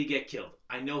 How did he get killed?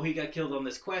 I know he got killed on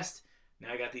this quest.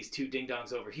 Now I got these two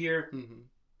ding-dongs over here. Mm-hmm.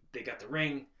 They got the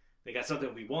ring. They got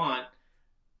something we want.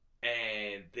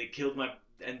 And they killed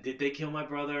and did they kill my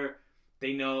brother?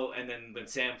 They know. And then when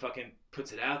Sam fucking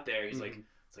puts it out there, he's like,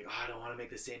 it's like, oh, I don't want to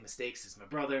make the same mistakes as my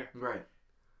brother. Right.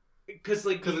 Because,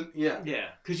 like, yeah.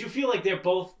 Because you feel like they're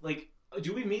both, like,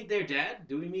 do we meet their dad?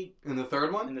 Do we meet in the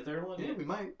third one? In the third one? Yeah, we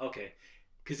might. Okay.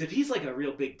 Because if he's like a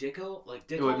real big dicko,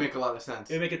 it would make a lot of sense.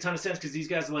 It would make a ton of sense because these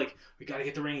guys are like, we got to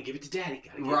get the ring and give it to Daddy.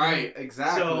 Right,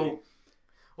 exactly. So,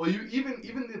 well, you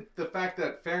even the fact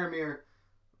that Faramir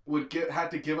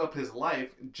had to give up his life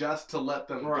just to let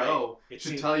them go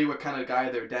should tell you what kind of guy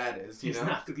their dad is. He's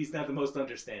not the most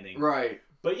understanding. Right.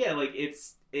 But yeah, like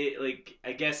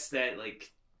I guess that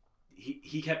like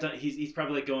he kept on. He's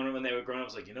probably like going when they were growing up.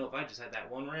 Was like, if I just had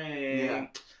that one ring. Yeah.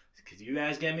 Because you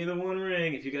guys get me the one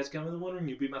ring. If you guys come with the one ring,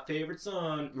 you'd be my favorite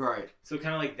son. Right. So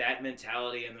kind of like that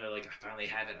mentality, and they're like, I finally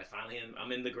have it.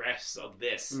 I'm in the grasp of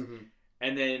this. Mm-hmm.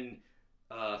 And then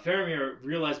Faramir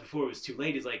realized before it was too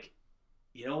late. He's like,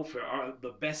 for the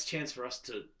best chance for us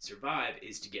to survive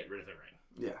is to get rid of the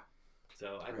ring. Yeah.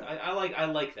 So I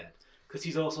like that because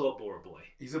he's also a Boar boy.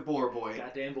 He's a Boar boy.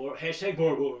 Goddamn Boar. #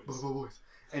 Boar boys. Boar boys.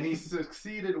 And he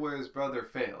succeeded where his brother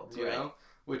failed. You know,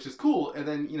 which is cool. And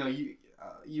then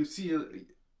you see,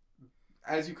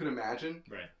 as you could imagine,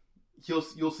 right? You'll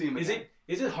see him again.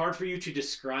 Is it hard for you to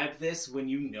describe this when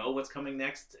you know what's coming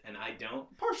next and I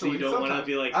don't? Partially. So you don't want to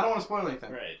be like, I don't want to spoil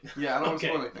anything. Right. Yeah, I don't want to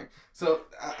spoil anything. So,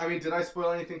 I mean, did I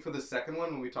spoil anything for the second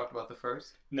one when we talked about the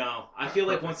first? No, I feel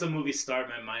like once the movies start,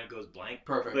 my mind goes blank.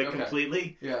 Perfect. Like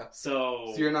completely. Yeah.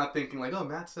 So you're not thinking like, oh,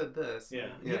 Matt said this. Yeah.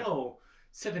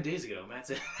 7 days ago, Matt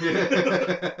said.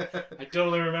 Yeah. I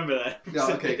totally remember that. No,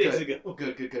 7 days ago.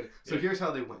 Good. So here's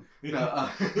how they win. Yeah.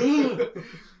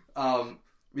 No,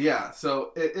 yeah.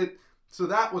 So so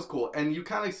that was cool, and you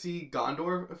kind of see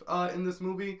Gondor in this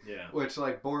movie, which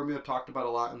like Boromir talked about a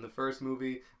lot in the first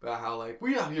movie about how like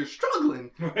we out here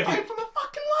struggling, fighting for my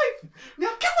fucking life.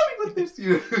 Now killing me with this,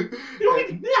 you don't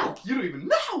even know. You don't even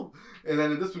know. And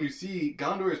then in this one, you see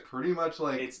Gondor is pretty much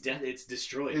like it's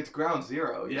destroyed. It's ground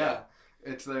zero. Yeah.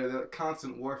 It's the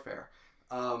constant warfare.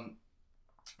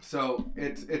 So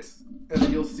it's and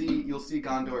then you'll see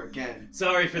Gondor again.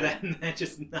 Sorry for that. That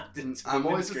just knocked into I'm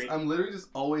literally just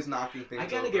always knocking things. I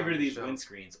gotta get rid of these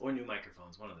windscreens or new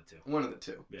microphones. One of the two. One of the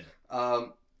two. Yeah.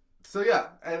 So yeah,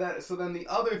 and so then the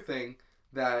other thing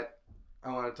that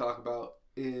I want to talk about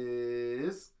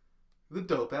is the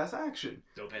dope ass action.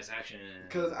 Dope ass action.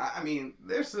 Because I mean,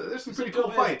 there's some pretty cool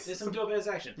fights. There's some dope ass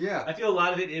action. Yeah. I feel a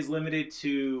lot of it is limited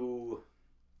to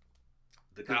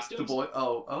the costumes. The boy.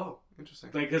 Oh, interesting.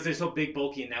 Like because they're so big,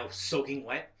 bulky, and now soaking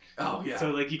wet. Oh yeah.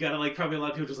 So like you gotta like probably a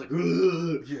lot of people just like,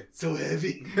 ugh, so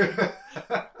heavy.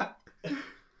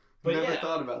 But never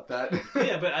thought about that.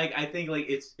 Yeah, but I think like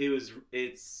it's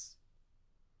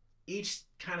each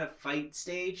kind of fight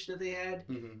stage that they had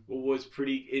was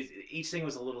pretty. Each thing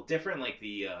was a little different. Like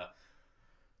the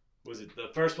was it the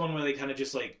first one where they kind of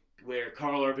just like where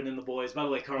Carl Urban and the boys. By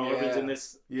the way, Carl Urban's in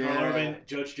this. Yeah. Carl Urban,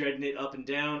 Judge Dredding it up and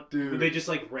down. Dude. They just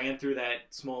like ran through that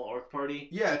small orc party.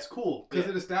 Yeah, it's cool because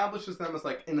it establishes them as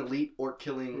like an elite orc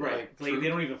killing. Right, like they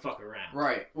don't even fuck around.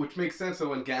 Right, which makes sense. So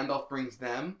when Gandalf brings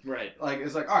them, right, like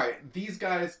it's like all right, these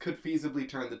guys could feasibly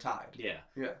turn the tide. Yeah,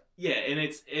 yeah, and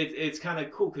it's kind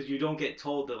of cool because you don't get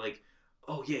told that like,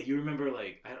 oh yeah, you remember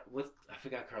like I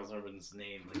forgot Carl Urban's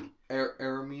name, like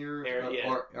Aramir.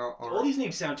 All these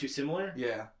names sound too similar.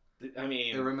 Yeah. I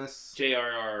mean, Aramis.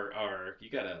 J.R.R.R. You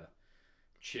gotta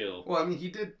chill. Well, I mean, he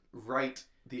did write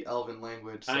the Elven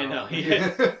language. So. I know. He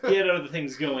had other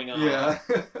things going on. Yeah.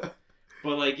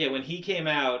 But, like, yeah, when he came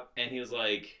out and he was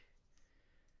like,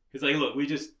 look, we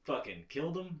just fucking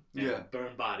killed him and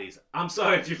burned bodies. I'm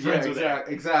sorry if you're friends with that.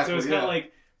 Exactly. So it's kind of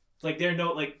like they're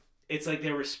it's like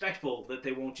they're respectful that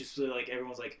they won't just like,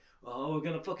 everyone's like, oh, we're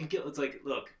gonna fucking kill. It's like,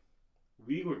 look,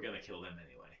 we were gonna kill them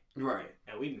anyway. Right.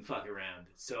 And we didn't fuck around,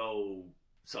 so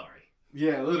sorry.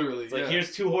 Yeah, literally. It's like,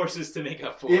 here's 2 horses to make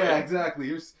up for. Yeah, exactly.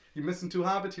 You're missing 2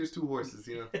 hobbits, here's 2 horses,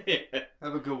 Yeah.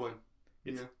 Have a good one.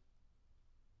 It's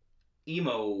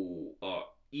Emo,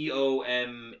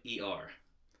 Eomer.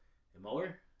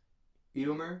 Emoer?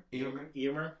 Eomer?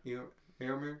 Eomer?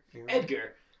 Eomer?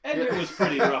 Edgar. Edmure was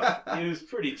pretty rough. He was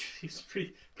pretty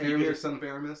Aramir, good. son of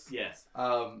Aramis. Yes.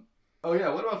 Oh yeah,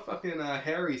 what about fucking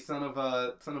Harry, son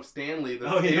of Stanley,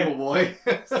 the Oh, yeah. stable boy?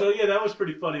 So yeah, that was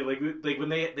pretty funny. Like when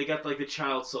they got like the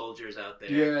child soldiers out there.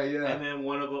 yeah. And then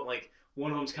one of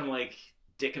them's kind of like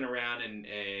dicking around, and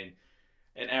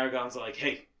Aragon's like,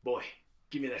 "Hey, boy,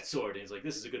 give me that sword." And he's like,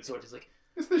 "This is a good sword." He's like,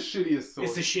 It's the shittiest sword.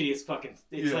 "It's the shittiest fucking."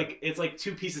 It's Yeah. like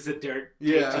two pieces of dirt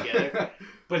yeah. taped together.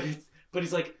 But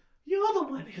he's like, "You're the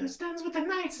one who stands with the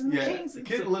knights and the Yeah. kings." The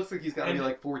kid looks like he's got to be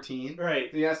like 14. Right.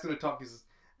 And he asks him to talk. He says,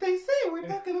 "They say we're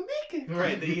not gonna make it."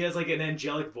 Right. He has like an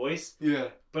angelic voice. Yeah.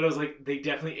 But I was like, they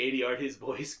definitely ADR'd his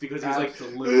voice because he was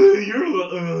Absolutely. like, "You're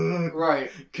the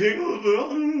Right. king of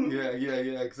the."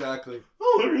 Yeah. Exactly.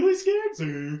 Oh, I'm really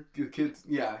scared. The kids.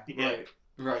 Yeah. Yeah.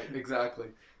 Right. Exactly.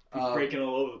 Breaking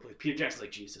all over the place. Peter Jackson's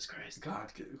like, Jesus Christ.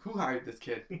 God, who hired this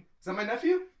kid? Is that my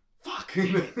nephew? Fuck.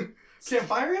 Can't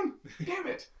fire him? Damn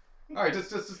it. All right,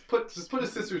 just put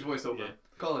his sister's voice over. Yeah. Him.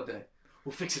 Call it a day.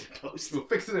 We'll fix it in post. We'll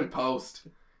fix it in post.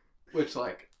 Which,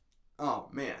 like, oh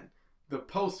man, the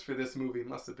post for this movie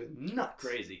must have been nuts.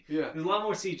 Crazy. Yeah. There's a lot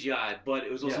more CGI, but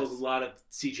it was also Yes. a lot of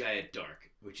CGI at dark,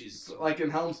 which is Like in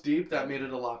Helm's Deep, that made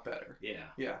it a lot better. yeah.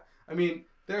 Yeah. I mean,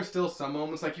 there are still some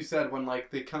moments, like you said, when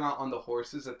like they come out on the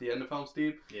horses at the end of Helm's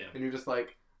Deep, Yeah. and you're just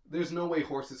like, there's no way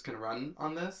horses can run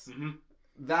on this. Mm-hmm.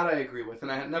 That I agree with,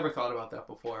 and I had never thought about that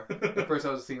before. At first,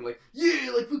 I was thinking like,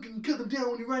 yeah, like fucking cut them down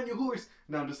when you ride your horse.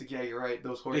 Now I'm just like, yeah, you're right.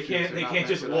 Those horses. They are not can't meant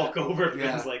just for walk that. over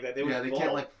Yeah. things like that. They would They fall.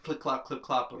 can't like click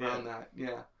clop around that.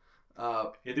 Yeah.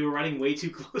 Yeah, they were running way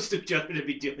too close to each other to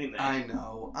be doing that. I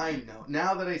know.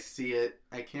 Now that I see it,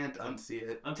 I can't unsee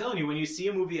it. I'm telling you, when you see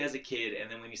a movie as a kid and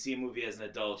then when you see a movie as an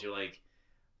adult, you're like,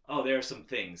 oh, there are some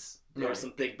things. There are Right.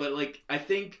 some things. But, like, I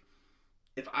think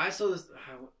if I saw this,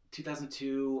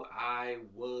 2002, I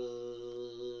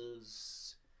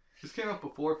was... This came out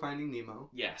before Finding Nemo.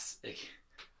 Yes. Like,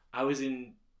 I was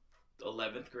in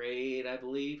 11th grade, I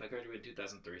believe. I graduated in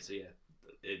 2003, so yeah.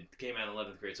 It came out in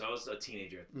 11th grade, so I was a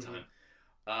teenager at the Mhm.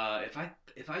 time.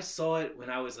 If I saw it when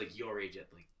I was, like, your age,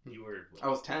 like, you were... I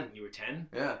was 10. You were 10?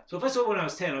 Yeah. So if I saw it when I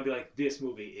was 10, I'd be like, this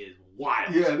movie is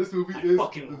wild. Yeah, this movie I is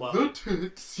fucking love the it.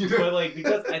 tits. You know? But, like,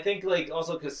 because I think, like,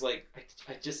 also because, like,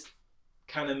 I just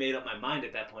kind of made up my mind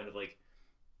at that point of, like,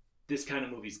 this kind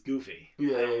of movie's goofy.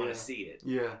 Yeah, I don't yeah, want yeah. to see it.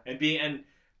 Yeah. And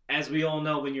as we all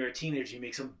know, when you're a teenager, you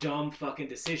make some dumb fucking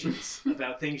decisions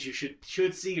about things you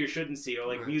should see or shouldn't see, or,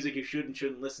 like, Right. music you should and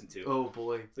shouldn't listen to. Oh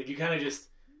boy. It's like, you kind of just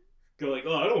go, like,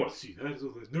 oh, I don't want to see that. It's a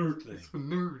nerd thing. It's for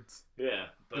nerds. Yeah.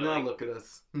 But, And now like, look at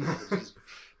us. it's just-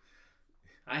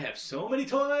 I have so many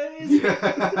toys.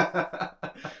 Yeah.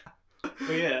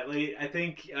 But yeah, like I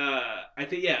think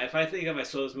if I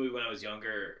saw this movie when I was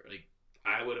younger, like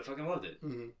I would have fucking loved it.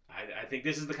 Mhm. I think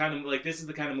this is the kind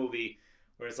of movie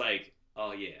where it's like,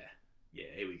 oh yeah,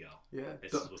 here we go. Yeah.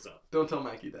 This is what's up. Don't tell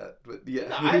Mikey that, but yeah.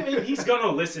 No, I mean, he's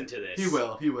gonna listen to this. He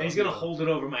will. And he's gonna he will. hold it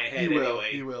over my He head will.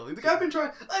 anyway. He will. He's like, I've been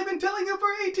telling him for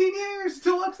 18 years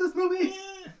to watch this movie.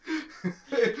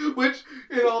 Which,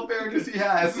 in all fairness, he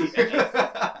has.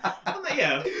 Well,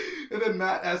 yeah. And then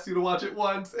Matt asked you to watch it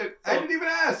once, and I didn't even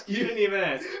ask. You didn't even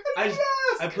ask.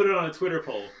 I put it on a Twitter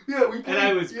poll, Yeah, we played. and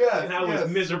I was yes.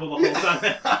 miserable the whole time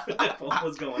that poll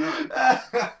was going on. I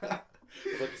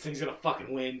was like, this thing's gonna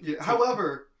fucking win. Yeah.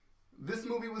 However, this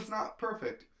movie was not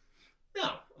perfect.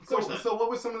 No, of course not. So what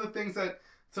were some of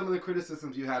the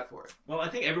criticisms you had for it? Well, I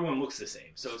think everyone looks the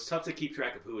same, so it's tough to keep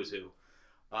track of who is who.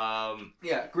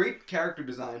 Yeah, great character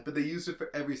design, but they used it for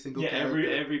every single Yeah, character.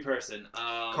 every person.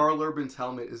 Carl Urban's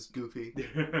helmet is goofy.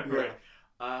 Right.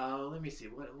 Let me see.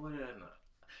 What did I know?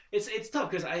 It's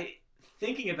tough because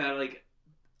thinking about it, like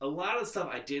a lot of stuff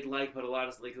I did like, but a lot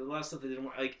of stuff I didn't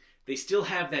like. They still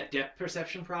have that depth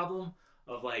perception problem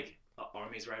of like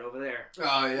army's right over there.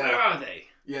 Oh Where yeah. are they?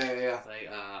 Yeah. It's like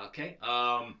okay.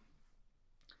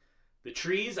 The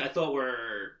trees I thought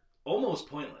were almost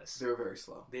pointless. They were very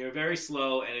slow. They were very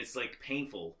slow, and it's like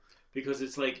painful because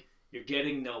it's like you're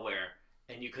getting nowhere,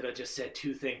 and you could have just said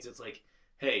two things. It's like,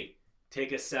 hey,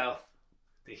 take us south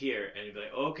to here, and you'd be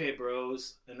like, okay,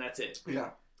 bros, and that's it. Yeah.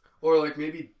 Or like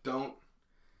maybe don't.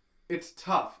 It's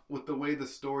tough with the way the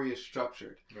story is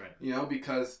structured. Right. You know,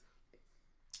 because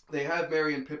they have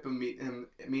Merry and Pippin meet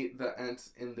the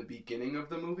Ents in the beginning of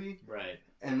the movie, Right.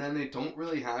 and then they don't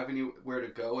really have anywhere to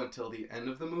go until the end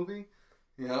of the movie.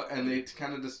 You know, and they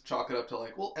kind of just chalk it up to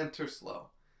like, we'll enter slow.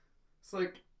 It's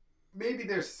like, maybe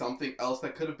there's something else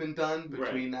that could have been done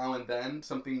between now and then,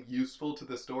 something useful to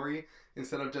the story,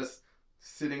 instead of just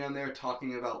sitting on there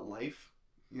talking about life.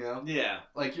 You know, Yeah.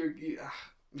 like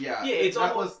yeah. It's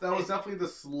that almost- was definitely the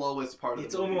slowest part of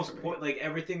It's the movie. almost for me. like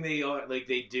everything they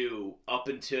do up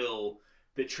until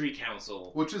the Tree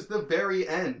Council, which is the very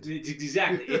end.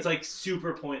 Exactly. It's like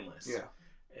super pointless. Yeah.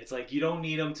 It's like you don't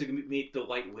need them to meet the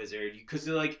White Wizard because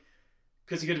they're like,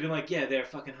 because he could have been like, yeah, they're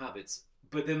fucking hobbits.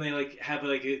 But then they like have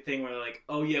like a thing where they're like,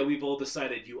 oh yeah, we've all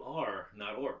decided you are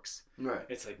not orcs. Right.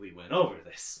 It's like we went over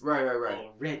this. Right.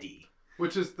 Already.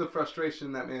 Which is the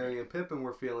frustration that Merry and Pippin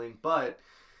were feeling, but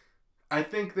I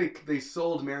think they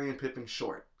sold Merry and Pippin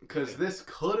short because this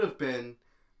could have been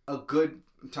a good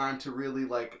time to really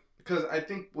like, because I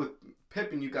think with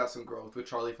Pippin you got some growth with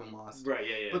Charlie from Lost. Right.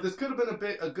 Yeah. But this could have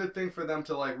been a good thing for them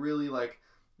to like really like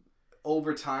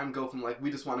over time go from like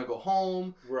we just want to go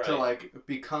home to like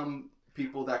become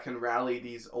people that can rally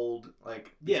these old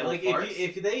like like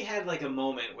if they had like a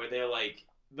moment where they're like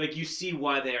you see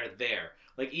why they're there,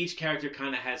 like each character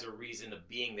kind of has a reason of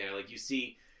being there. Like you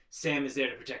see Sam is there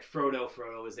to protect Frodo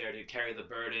is there to carry the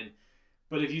burden.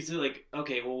 But if you see like,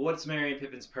 okay, well, what's Merry and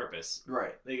Pippin's purpose?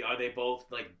 Right. Like, are they both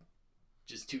like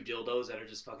just two dildos that are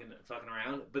just fucking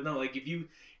around? But no, like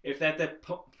if at that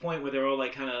point where they're all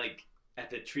like kind of like at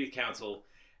the Tree Council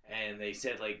and they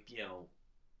said like, you know,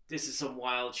 this is some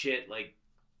wild shit, like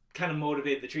kind of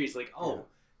motivated the trees, like, oh,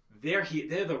 they're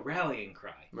the rallying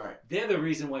cry. Right. They're the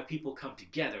reason why people come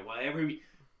together, why every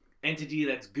entity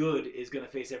that's good is going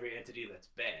to face every entity that's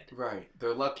bad. Right.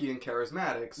 They're lucky and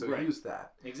charismatic, so use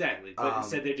that. Exactly. But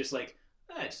instead they're just like,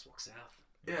 just walk south.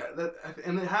 Yeah,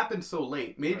 and it happened so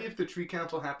late. Maybe if the Tree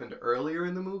Council happened earlier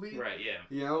in the movie, right? Yeah,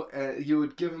 you know, you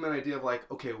would give them an idea of like,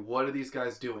 okay, what are these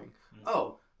guys doing? Mm-hmm.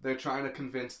 Oh, they're trying to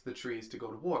convince the trees to go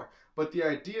to war. But the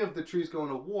idea of the trees going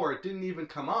to war didn't even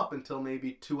come up until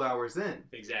maybe 2 hours in.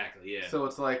 Exactly. Yeah. So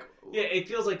it's like, it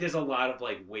feels like there's a lot of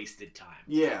like wasted time.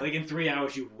 Yeah. Like in 3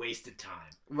 hours, you wasted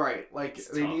time. Right. Like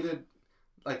they needed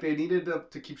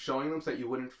to keep showing them so that you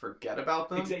wouldn't forget about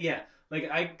them. Yeah. Like,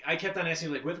 I kept on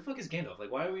asking, like, where the fuck is Gandalf?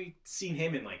 Like, why are we seeing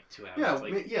him in, like, 2 hours? Yeah,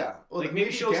 like, yeah. Well, like, maybe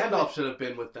Gandalf should have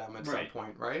been with them at some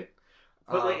point, right?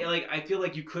 But, like, I feel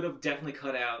like you could have definitely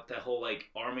cut out that whole, like,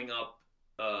 arming up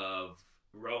of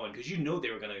Rowan, because you know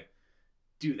they were going to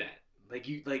do that. Like,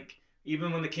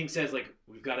 even when the king says, like,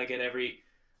 we've got to get every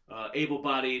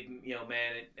able-bodied, you know,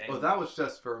 man. Well, that was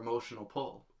just for emotional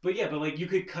pull. But, yeah, but, like, you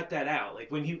could cut that out. Like,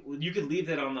 you could leave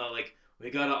that on the, like, we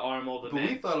gotta arm all the men.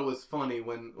 But we thought it was funny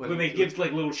when they give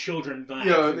like little children knives.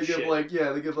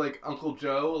 Yeah, they give like Uncle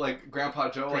Joe, like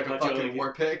Grandpa Joe, like a fucking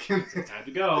war pick. It's time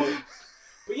to go.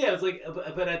 But yeah, it's like,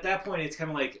 but at that point, it's kind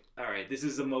of like, all right, this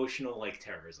is emotional like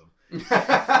terrorism.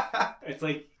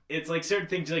 It's like certain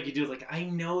things like you do, like I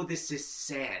know this is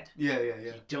sad. Yeah.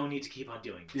 You don't need to keep on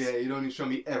doing this. Yeah, you don't need to show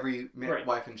me every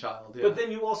wife and child. Yeah. But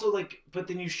then you also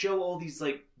you show all these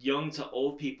like young to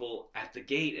old people at the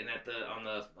gate and at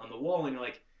on the wall, and you're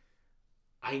like,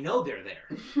 I know they're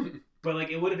there. But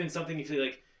like it would have been something if they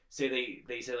like say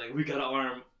they say like we gotta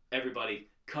arm everybody.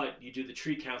 Cut. You do the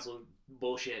Tree Council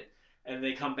bullshit. And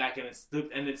they come back and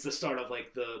it's the start of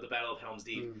like the Battle of Helm's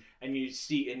Deep, and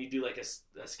you do like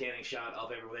a scanning shot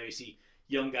of everywhere. You see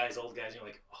young guys, old guys, and you're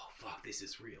like, oh fuck, this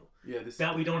is real. Yeah,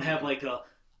 that we don't have like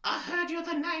I heard you're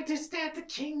the knight to stab the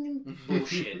king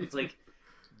bullshit. It's like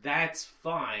that's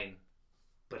fine,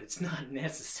 but it's not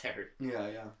necessary. Yeah.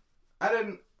 I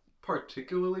didn't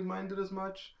particularly mind it as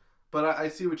much. But I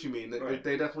see what you mean.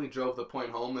 They definitely drove the point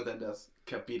home and then just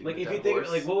kept beating the dead horse. Like, if you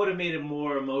think, like, what would have made it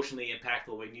more emotionally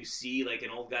impactful when you see, like, an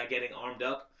old guy getting armed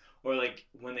up? Or, like,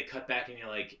 when they cut back and you're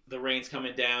like, the rain's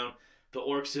coming down, the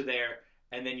orcs are there,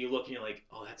 and then you look and you're like,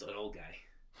 oh, that's an old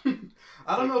guy.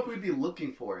 I don't know if we'd be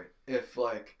looking for it if,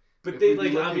 like... But they,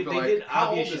 like, did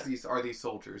how old are these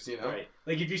soldiers, you know? Right.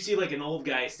 Like, if you see, like, an old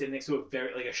guy sitting next to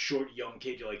a short, young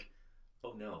kid, you're like,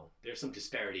 oh, no, there's some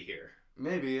disparity here.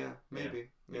 Maybe, yeah. Maybe.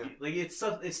 Yeah. Like it's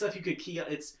stuff you could key.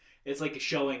 It's like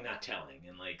showing, not telling,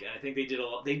 and like I think they do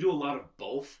a lot of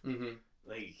both. Mm-hmm.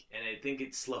 Like, and I think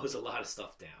it slows a lot of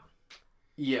stuff down.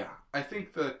 Yeah, I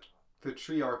think the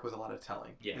tree arc was a lot of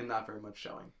telling, and not very much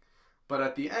showing. But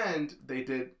at the end, they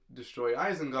did destroy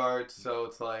Isengard, so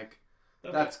it's like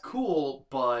that's cool,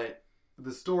 but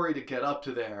the story to get up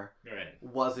to there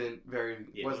wasn't very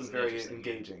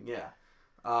engaging. Yeah.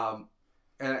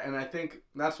 And I think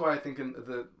that's why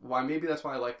that's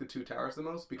why I like the Two Towers the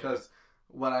most, because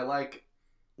what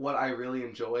I really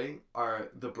enjoy are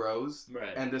the bros,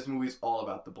 and this movie's all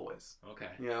about the boys. Okay,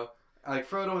 you know, like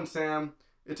Frodo and Sam,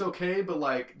 it's okay, but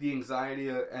like the anxiety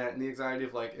of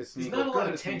like is Smeagol not a lot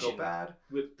good, of tension is Smeagol bad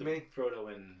with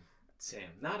Frodo and Sam,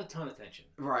 not a ton of tension.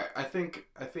 Right, I think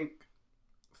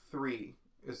 3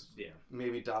 is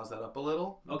maybe dials that up a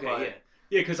little. Okay,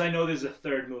 Yeah, because I know there's a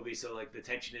third movie, so like the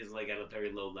tension is like at a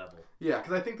very low level. Yeah,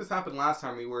 because I think this happened last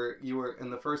time. You were in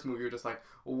the first movie. You were just like,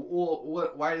 well,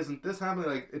 what? Why isn't this happening?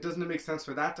 Like, it doesn't make sense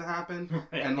for that to happen.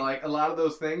 Right. And like a lot of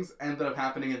those things ended up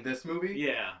happening in this movie.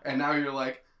 Yeah. And now you're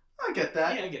like, I get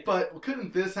that. Yeah, I get but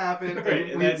couldn't this happen?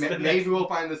 Right, and Maybe we'll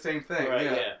find the same thing. Right.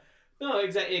 Yeah. Yeah. No,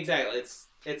 exactly.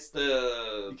 It's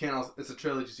the You can't. It's a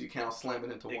trilogy, so you can't all slam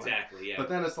it into one. exactly. Yeah. But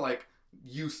then it's like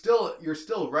you're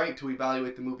still right to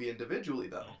evaluate the movie individually,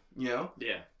 though. You know.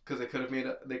 Yeah. Because they could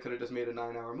have just made a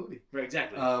 9-hour movie. Right.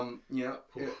 Exactly. You know.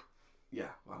 Yeah.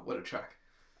 Wow. What a trek.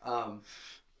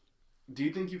 Do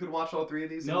you think you could watch all 3 of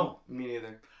these? No. Me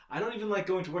neither. I don't even like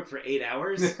going to work for 8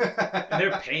 hours, and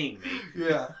they're paying me.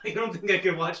 Yeah. I don't think I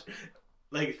could watch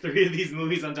like 3 of these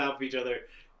movies on top of each other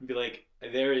and be like,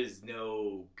 there is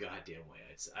no goddamn way.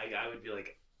 I would be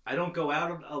like, I don't go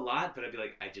out a lot, but I'd be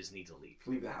like, I just need to leave.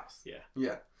 Leave the house. Yeah.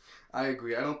 Yeah. I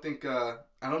agree. I don't think. I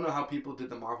don't know how people did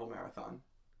the Marvel marathon.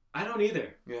 I don't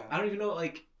either. Yeah. I don't even know.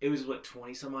 Like, it was what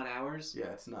 20 some odd hours. Yeah,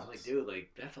 it's I nuts. was like, dude,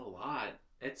 like that's a lot.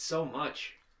 It's so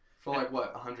much. For like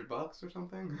what, $100 or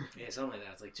something? Yeah, something like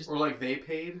that. It's like just Or like they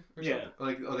paid or Yeah.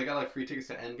 something? Like, they got like free tickets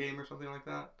to Endgame or something like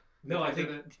that? no. I They think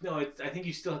did it? no. I think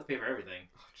you still have to pay for everything.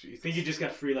 Oh, I Jesus. think you just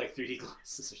got free like 3D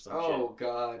glasses or some shit. Oh,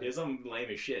 God. Yeah, some lame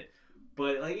as shit.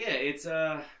 But like, yeah, it's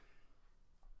I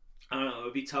don't know. It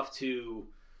would be tough to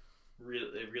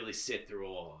really sit through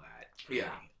all of that. for Yeah.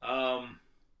 me.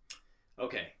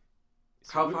 Okay.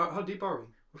 So How deep are we?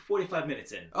 we're 45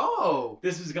 minutes in. Oh!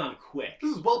 This has gone quick.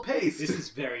 This is well paced. This is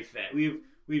very fast. We've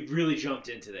really jumped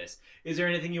into this. Is there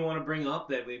anything you want to bring up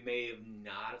that we may have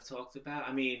not have talked about?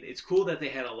 I mean, it's cool that they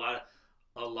had a lot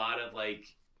of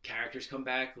like characters come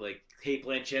back, like Kate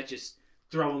Blanchett just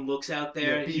throwing looks out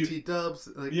there. Yeah, BT Dubs.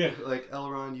 Like, Yeah. like,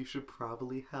 Elrond, you should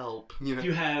probably help. You know?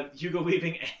 You have Hugo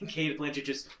Weaving and Kate Blanchett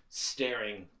just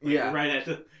staring Yeah. right at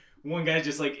the one guy's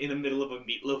just like in the middle of a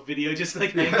Meatloaf video, just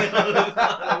like hanging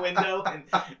on a window,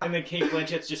 and then Kate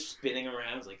Blanchett's just spinning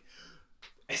around. It's like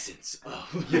essence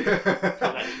of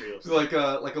It's like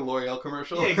a L'Oreal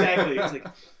commercial. Yeah, exactly. It's like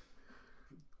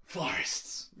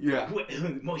forests, Yeah.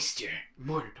 moisture,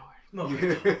 Mordor.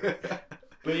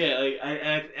 But yeah,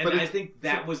 like But I think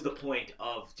that was the point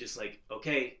of just like,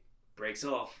 okay, breaks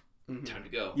off, Mhm. time to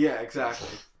go. Yeah, exactly.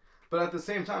 But at the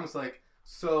same time, it's like,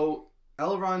 so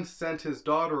Elrond sent his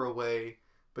daughter away,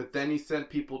 but then he sent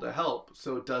people to help.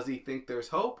 So does he think there's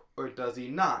hope, or does he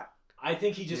not? I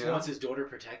think he just Yeah. wants his daughter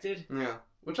protected. Yeah,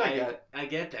 which I get. I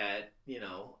get that,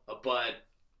 but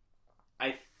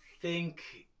I think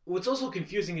what's also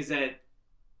confusing is that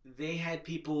they had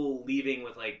people leaving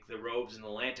with like the robes and the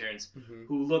lanterns Mhm.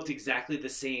 who looked exactly the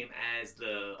same as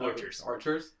the archers,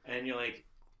 Archers? and you're like,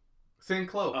 Same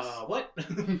cloaks. what?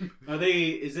 Are they?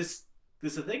 Is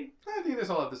this a thing? I think they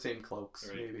all have the same cloaks,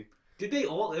 Right. maybe. Did they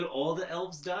all the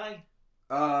elves die?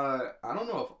 I don't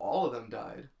know if all of them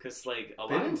died. Because like a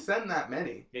They lot didn't of send that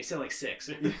many. they said like 6.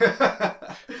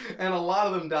 And a lot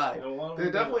of them died.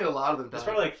 There definitely a lot of them died. There's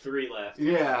probably like 3 left.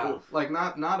 Yeah, Oof. like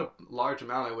not a large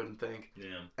amount, I wouldn't think.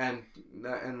 Yeah. And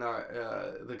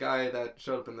the guy that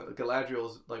showed up in the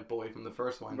Galadriel's like boy from the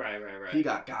first one, Right. he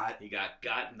got. He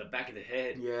got in the back of the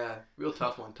head. Yeah, real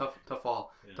tough one, tough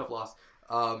fall, Yeah. tough loss.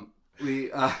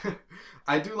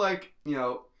 I do like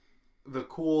the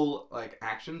cool like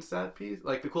action set piece,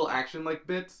 like the cool action like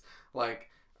bits, like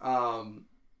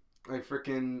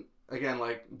freaking again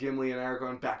like Gimli and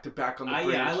Aragorn back to back on the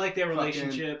bridge. Yeah, I like their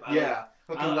relationship. Fucking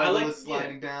I like- Legolas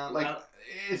sliding down, like I-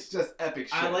 it's just epic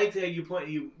shit. I like that you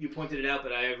pointed it out,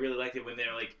 but I really liked it when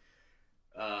they're like,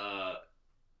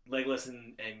 Legolas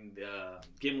and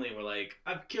Gimli were like,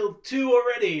 "I've killed 2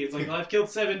 already." It's like, "I've killed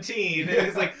 17." And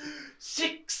it's like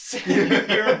 6.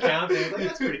 You're counting. It's like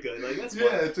that's pretty good. Like that's fun.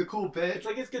 Yeah, it's a cool bit. It's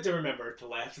like it's good to remember to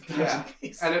laugh at Yeah.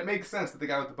 these. And it makes sense that the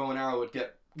guy with the bow and arrow would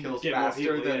get kills Get more faster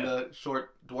people, than yeah. the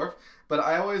short dwarf. But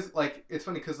I always like it's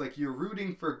funny because like you're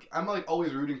rooting for. I'm like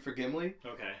always rooting for Gimli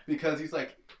Okay. because he's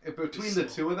like between He's the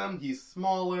small. 2 of them, he's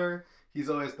smaller. He's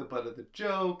always the butt of the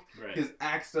joke. Right. His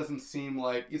axe doesn't seem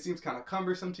like it seems kind of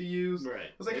cumbersome to use. I Right.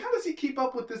 was like, how does he keep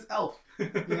up with this elf? You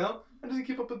know, how does he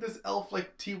keep up with this elf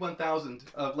like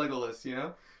T-1000 of Legolas? You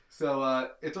know, so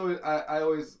it's always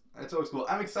it's always cool.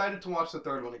 I'm excited to watch the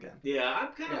 3rd one again. Yeah,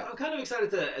 I'm kind of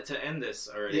excited to end this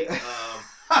already. Yeah.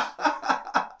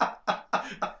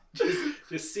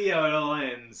 Just see how it all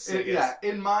ends. I guess. Yeah,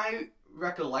 in my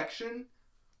recollection,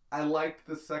 I liked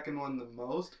the second one the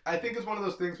most. I think it's one of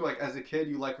those things where, like, as a kid,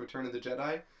 you like Return of the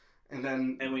Jedi, and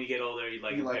then And when you get older, you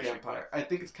like Empire. I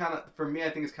think it's kind of, for me, I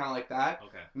think it's kind of like that.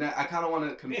 Okay. Now, I kind of want to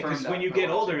Yeah, confirm because that. when you by get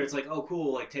watching older, it. it's like, oh,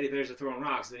 cool, like teddy bears are throwing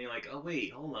rocks. Then you're like, oh,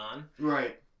 wait, hold on.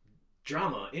 Right.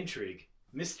 Drama, intrigue.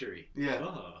 mystery. Yeah.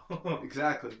 Oh.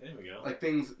 Exactly. There we go. Like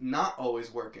things not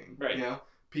always working. Right. You know,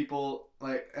 people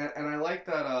like, and I like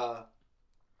that.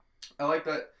 I like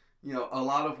that. You know, a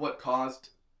lot of what caused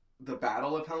the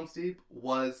Battle of Helm's Deep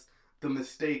was the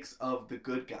mistakes of the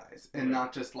good guys, and Right.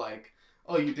 not just like,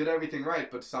 oh, you did everything right,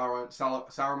 but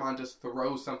Saruman just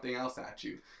throws something else at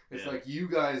you. It's Yeah. like you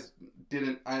guys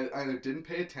either didn't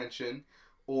pay attention,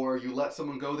 or you let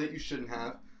someone go that you shouldn't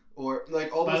have, or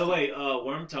like all. By the this way,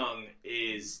 Wormtongue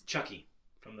is Chucky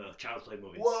from the Child's Play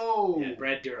movies. Whoa! Yeah,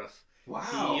 Brad Dourif.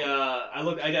 Wow! He, I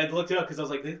looked it up because I was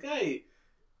like, this guy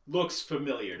looks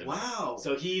familiar to me. Wow!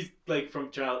 So he's like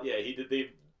from Child. Yeah, he did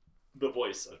the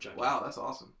voice of Chucky. Wow, that's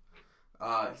awesome.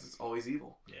 He's always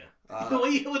evil. Yeah.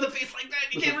 With a face like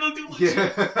that, you can't really do much.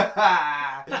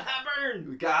 Yeah. Burn.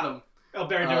 We got him. Oh,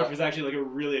 Baron Dourif is actually like a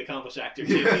really accomplished actor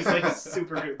too. He's like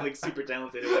super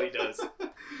talented at what he does.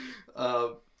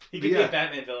 He could be yeah. a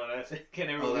Batman villain. I think.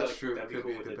 Oh, that's like, true. That'd be Could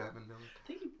cool be a with good it. Batman villain.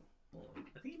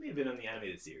 I think he may have been on the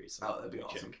animated series. So Oh, that'd be let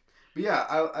me awesome. check. But yeah,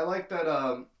 I like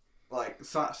that. Like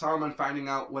Saruman finding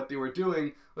out what they were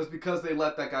doing was because they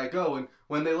let that guy go, and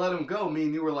when they let him go, me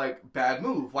and you were like, "Bad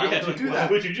move. Why would you do that?"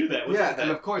 Why would you do that? What's Yeah, with and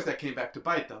that? of course that came back to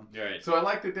bite them. Right. So I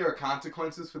like that there are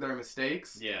consequences for their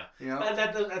mistakes. Yeah. You know.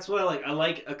 That's what I like. I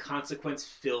like a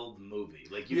consequence-filled movie.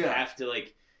 Like you Yeah. have to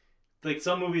like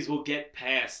some movies will get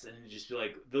past and just be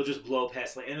like they'll just blow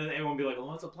past and then everyone will be like,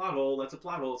 "Oh, that's a plot hole. That's a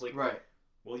plot hole." It's like, Right.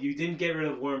 well, you didn't get rid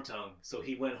of Wormtongue, so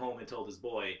he went home and told his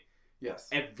boy Yes.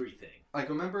 everything. Like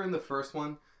remember in the first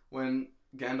one when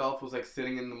Gandalf was like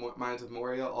sitting in the mines of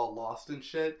Moria, all lost and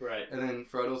shit. Right. And then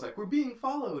Frodo's like, "We're being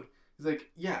followed." He's like,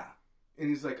 "Yeah," and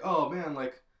he's like, "Oh man,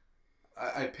 like,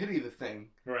 I pity the thing."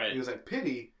 Right. He was like,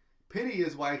 "Pity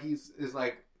is why is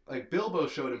like Bilbo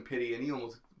showed him pity, and he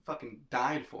almost fucking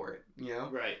died for it." You know,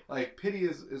 Right. like pity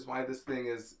is why this thing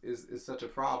is such a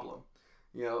problem.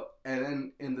 You know, and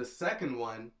then in the second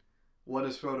one, what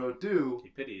does Frodo do? He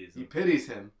pities He him. pities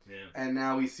him, Yeah. and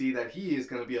now we see that he is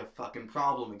going to be a fucking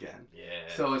problem again. Yeah.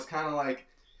 So it's kind of like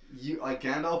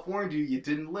Gandalf warned you, you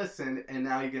didn't listen, and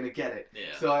now you're gonna get it.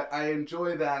 Yeah. So I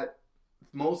enjoy that.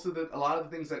 A lot of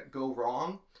the things that go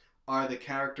wrong are the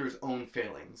character's own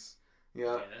failings. You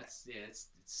know? It's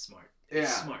smart. Yeah.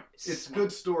 It's smart. It's smart.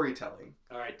 good storytelling.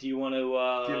 All right. Do you want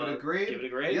to Give it a grade. Give it a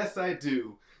grade. Yes, I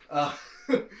do.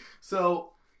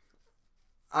 So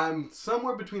I'm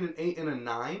somewhere between an 8 and a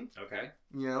 9. Okay.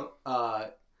 You know,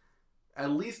 at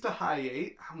least a high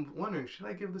 8. I'm wondering, should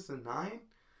I give this a 9?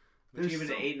 Would you give it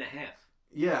There's an 8.5?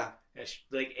 Yeah.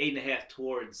 Like 8.5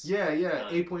 towards. Yeah. 9.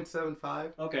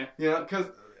 8.75. Okay. Yeah, because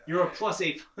You're a plus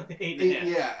 8.5.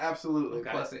 yeah, absolutely.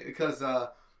 Okay. Plus 8 because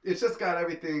it's just got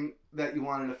everything that you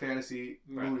want in a fantasy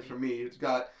movie Right. for me. You've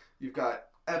got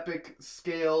epic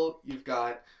scale, you've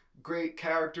got great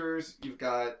characters, you've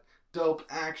got dope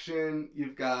action,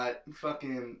 you've got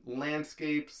fucking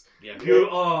landscapes. Yeah.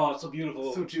 Beautiful. Oh, it's so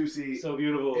beautiful. So juicy. So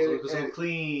beautiful. So And-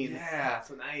 clean. yeah.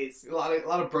 So nice. A lot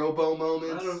of Brobo A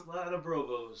moments. lot of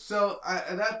brobos. So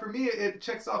and that for me it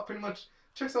checks off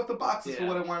the boxes for Yeah.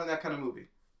 what I want in that kind of movie.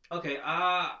 Okay,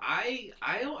 I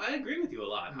agree with you a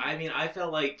lot. I mean, I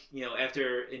felt like, you know,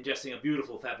 after ingesting a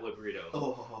beautiful Fat Boy burrito,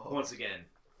 Oh, once again,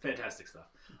 fantastic stuff.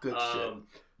 good shit.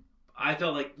 I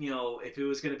felt like, you know, if it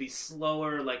was going to be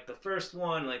slower, like the first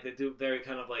one, like they do very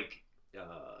kind of like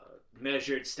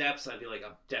measured steps, I'd be like,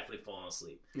 I'm definitely falling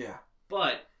asleep. Yeah.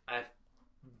 But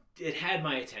it had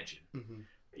my attention. Mm-hmm.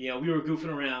 You know, we were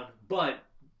goofing around, but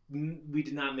we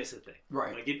did not miss a thing.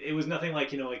 Right. Like it was nothing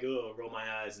like, you know, like, oh, roll my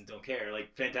eyes and don't care.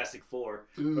 Like Fantastic Four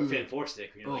or Ooh. Fan Four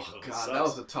Stick. You know, Oh like, god, it sucks. that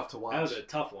was a tough to watch. That was a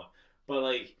tough one. But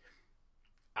like,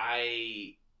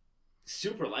 I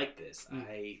super liked this.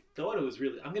 I thought it was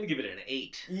really. I'm gonna give it an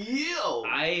 8. Yo.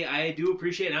 I do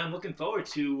appreciate it. I'm looking forward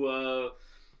to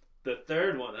the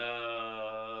third one.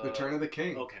 Return of the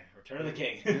King. Okay, Return of the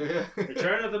King. Yeah.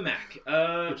 Return of the Mac.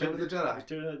 Return of the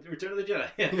Jedi. Return of the Jedi.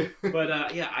 Yeah.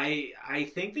 But yeah, I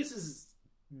think this is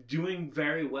doing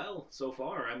very well so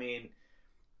far. I mean,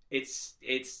 it's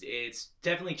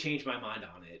definitely changed my mind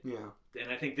on it, Yeah.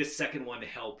 and I think this second one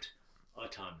helped a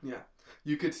ton. Yeah.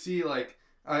 You could see like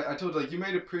I told you like you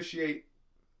might appreciate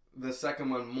the second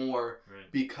one more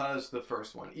Right. because the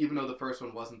first one, even though the first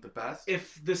one wasn't the best.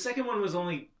 If the second one was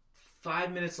only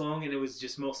 5 minutes long and it was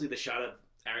just mostly the shot of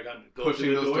Aragon going Pushing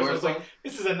through the those doors, I was doors like,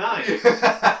 this is a 9.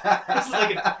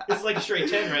 Yeah. This is like a straight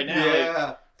 10 right now.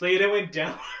 Yeah. Like it went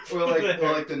down. Or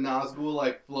like the Nazgul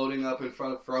like floating up in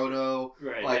front of Frodo.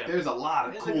 Right. Like yeah. there's a lot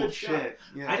of It's a cool good shot. shit.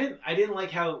 Yeah. I didn't like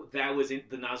how that was the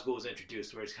Nazgul was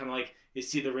introduced, where it's kind of like you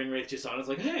see the ring wraith just on. It's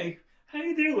like, hey, how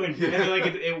you doing? Yeah. And then like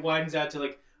it widens out to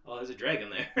like, oh, there's a dragon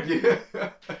there. Yeah.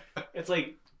 It's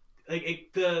like like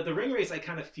the ring race, I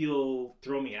kind of feel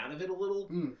throw me out of it a little.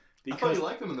 I thought you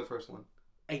liked them in the first one.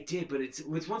 I did, but it's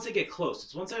once they get close.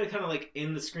 It's once they're kind of like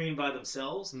in the screen by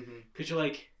themselves, because you're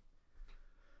like,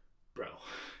 bro,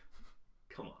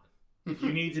 come on.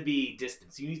 You need to be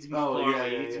distance. You need to be far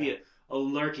away. You need to be a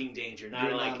lurking danger, not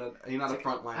you're not a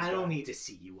front line. I don't need to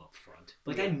see you up front.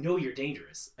 Like I know you're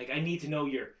dangerous. Like I need to know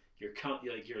you're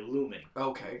looming.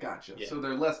 Okay, gotcha. Yeah. So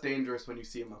they're less dangerous when you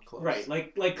see them up close. Right,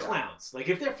 like clowns. Like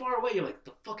if they're far away, you're like,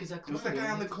 the fuck is that clown? What's that guy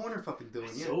on the corner fucking doing?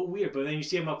 It's so weird. But then you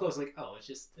see him up close, like, oh, it's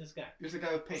just this guy. Here's a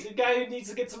guy with paint. It's a guy who needs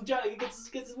to get some job. He gets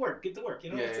his work. Get to work.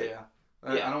 You know. Yeah.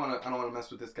 I don't want to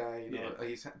mess with this guy. You know,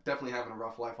 he's definitely having a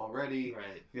rough life already.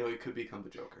 Right. You know, he could become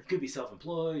the Joker. He could be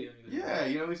self-employed. You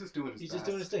know, he's just doing his best. He's just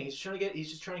doing his thing. He's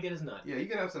just trying to get his nut. Yeah, he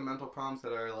could have some mental problems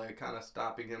that are like kind of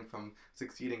stopping him from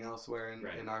succeeding elsewhere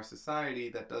in our society.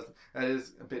 That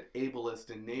is a bit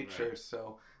ableist in nature. Right.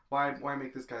 So why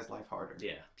make this guy's life harder?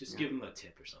 Yeah, just give him a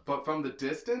tip or something. But from the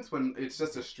distance, when it's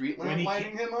just a street lamp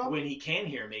lighting him up, when he can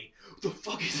hear me, what the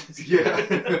fuck is this?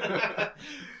 Yeah.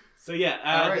 So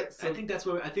yeah, right, I think that's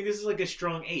what I think. This is like a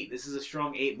strong 8. This is a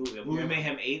strong 8 movie. A movie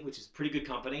Mayhem 8, which is pretty good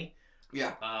company.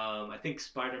 Yeah. I think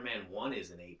Spider-Man 1 is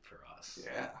an 8 for us.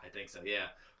 Yeah. I think so. Yeah.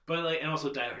 But like, and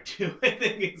also Die Hard 2, I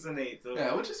think it's an 8. So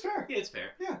yeah, which is fair. Yeah, it's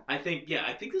fair. Yeah. I think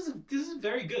this is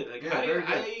very good. Like very good.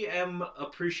 I am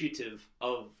appreciative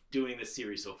of doing this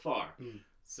series so far.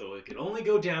 So it can only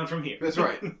go down from here. That's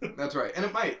right. That's right. And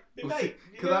it might. It might.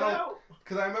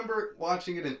 Because I remember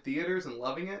watching it in theaters and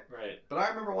loving it. Right. But I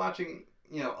remember watching,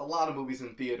 a lot of movies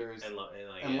in theaters and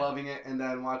loving it, and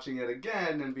then watching it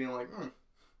again and being like,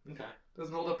 okay,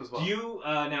 doesn't hold up as well. Do you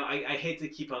now? I hate to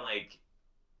keep on like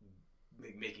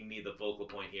making me the vocal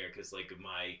point here because like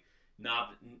my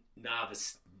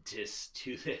novice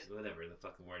to this, whatever the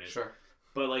fucking word is. Sure.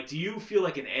 But like, do you feel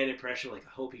like an added pressure? Like, I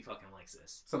hope he fucking likes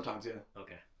this. Sometimes, yeah.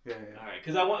 Okay. Yeah. All right,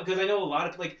 because I know a lot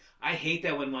of like I hate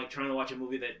that when like trying to watch a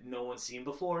movie that no one's seen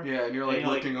before. Yeah, and you're like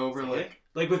looking over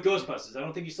like with Ghostbusters. I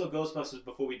don't think you saw Ghostbusters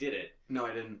before we did it. No,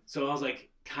 I didn't. So I was like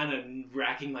kind of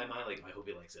racking my mind like I hope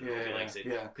he likes it. I hope he likes it.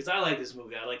 Yeah. Because I like this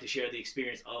movie. I like to share the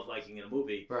experience of liking a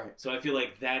movie. Right. So I feel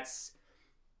like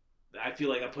I feel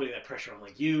like I'm putting that pressure on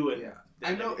like you and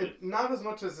I know it not as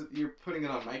much as you're putting it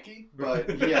on Mikey, but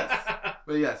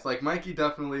yes, like Mikey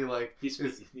definitely like he's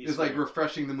like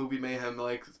refreshing the Movie Mayhem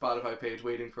like Spotify page,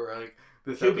 waiting for like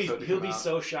this episode. He'll be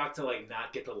so shocked to like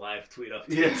not get the live tweet up.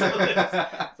 Yeah,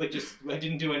 it's like just I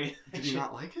didn't do anything. Did you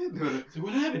not like it? So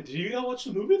what happened? Did you not watch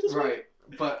the movie this week?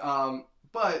 Right,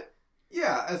 but.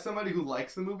 Yeah, as somebody who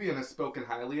likes the movie and has spoken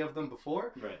highly of them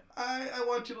before, right. I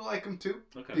want you to like them too.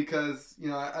 Okay. Because,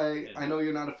 I know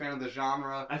you're not a fan of the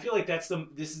genre. I feel like this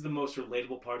is the most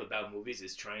relatable part about movies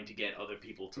is trying to get other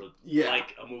people to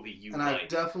like a movie you like. And I've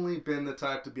definitely been the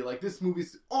type to be like, this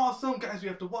movie's awesome, guys, we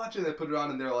have to watch it. They put it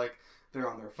on and they're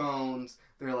on their phones,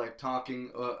 they're like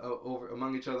talking over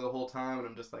among each other the whole time, and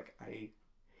I'm just like, I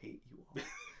hate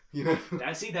you all.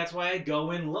 That's why I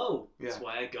go in low. Yeah. That's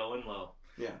why I go in low.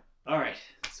 Yeah. All right.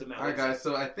 So Matt, all right, guys.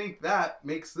 So I think that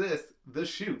makes this the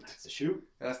shoot. That's the shoot.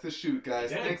 That's the shoot,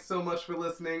 guys. Okay. Thanks so much for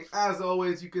listening. As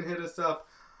always, you can hit us up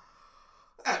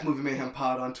at Movie Mayhem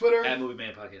Pod on Twitter. At Movie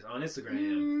Mayhem Podcast on Instagram.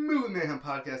 Movie Mayhem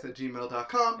Podcast at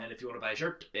gmail.com. And if you want to buy a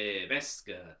shirt, a vest,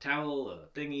 a towel, a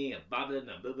thingy, a bobbin,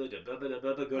 go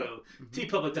to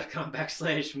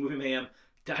tpublic.com/Movie Mayhem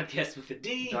Dodcast with a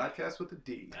D. Dodcast with a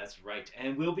D. That's right.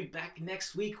 And we'll be back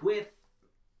next week with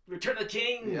Return of the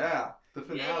King. Yeah. The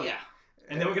finale. Yeah.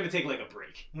 And then we're going to take like a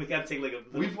break. We got to take like a...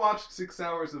 We've watched 6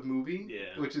 hours of movie,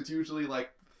 which is usually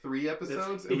like 3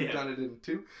 episodes, and we've done it in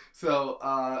 2. So,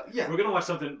 yeah. We're going to watch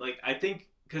something like, I think,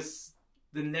 because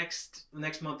the next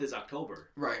month is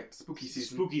October. Right. Spooky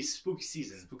season. Spooky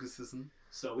season. Spooky season.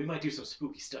 So we might do some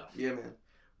spooky stuff. Yeah, man.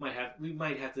 We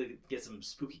might have to get some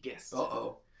spooky guests.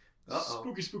 Uh-oh.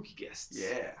 Spooky guests.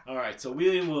 Yeah. All right, so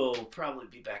we will probably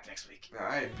be back next week. All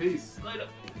right, peace. Later.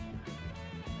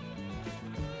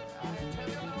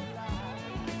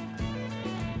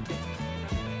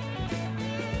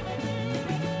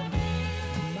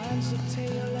 Mine's a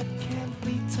tale that can't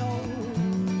be told.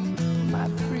 My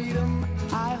freedom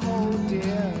I hold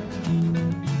dear.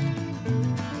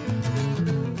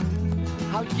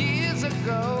 How years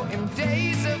ago, in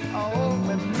days of old,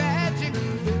 when magic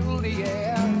filled the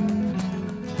air,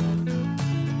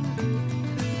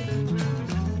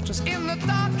 just in the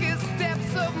darkest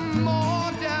depths of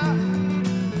Mordor,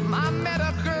 I met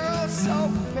a girl so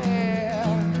fair.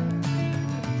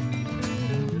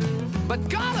 But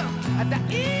Gollum, the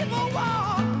evil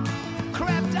one,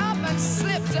 crept up and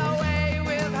slipped away.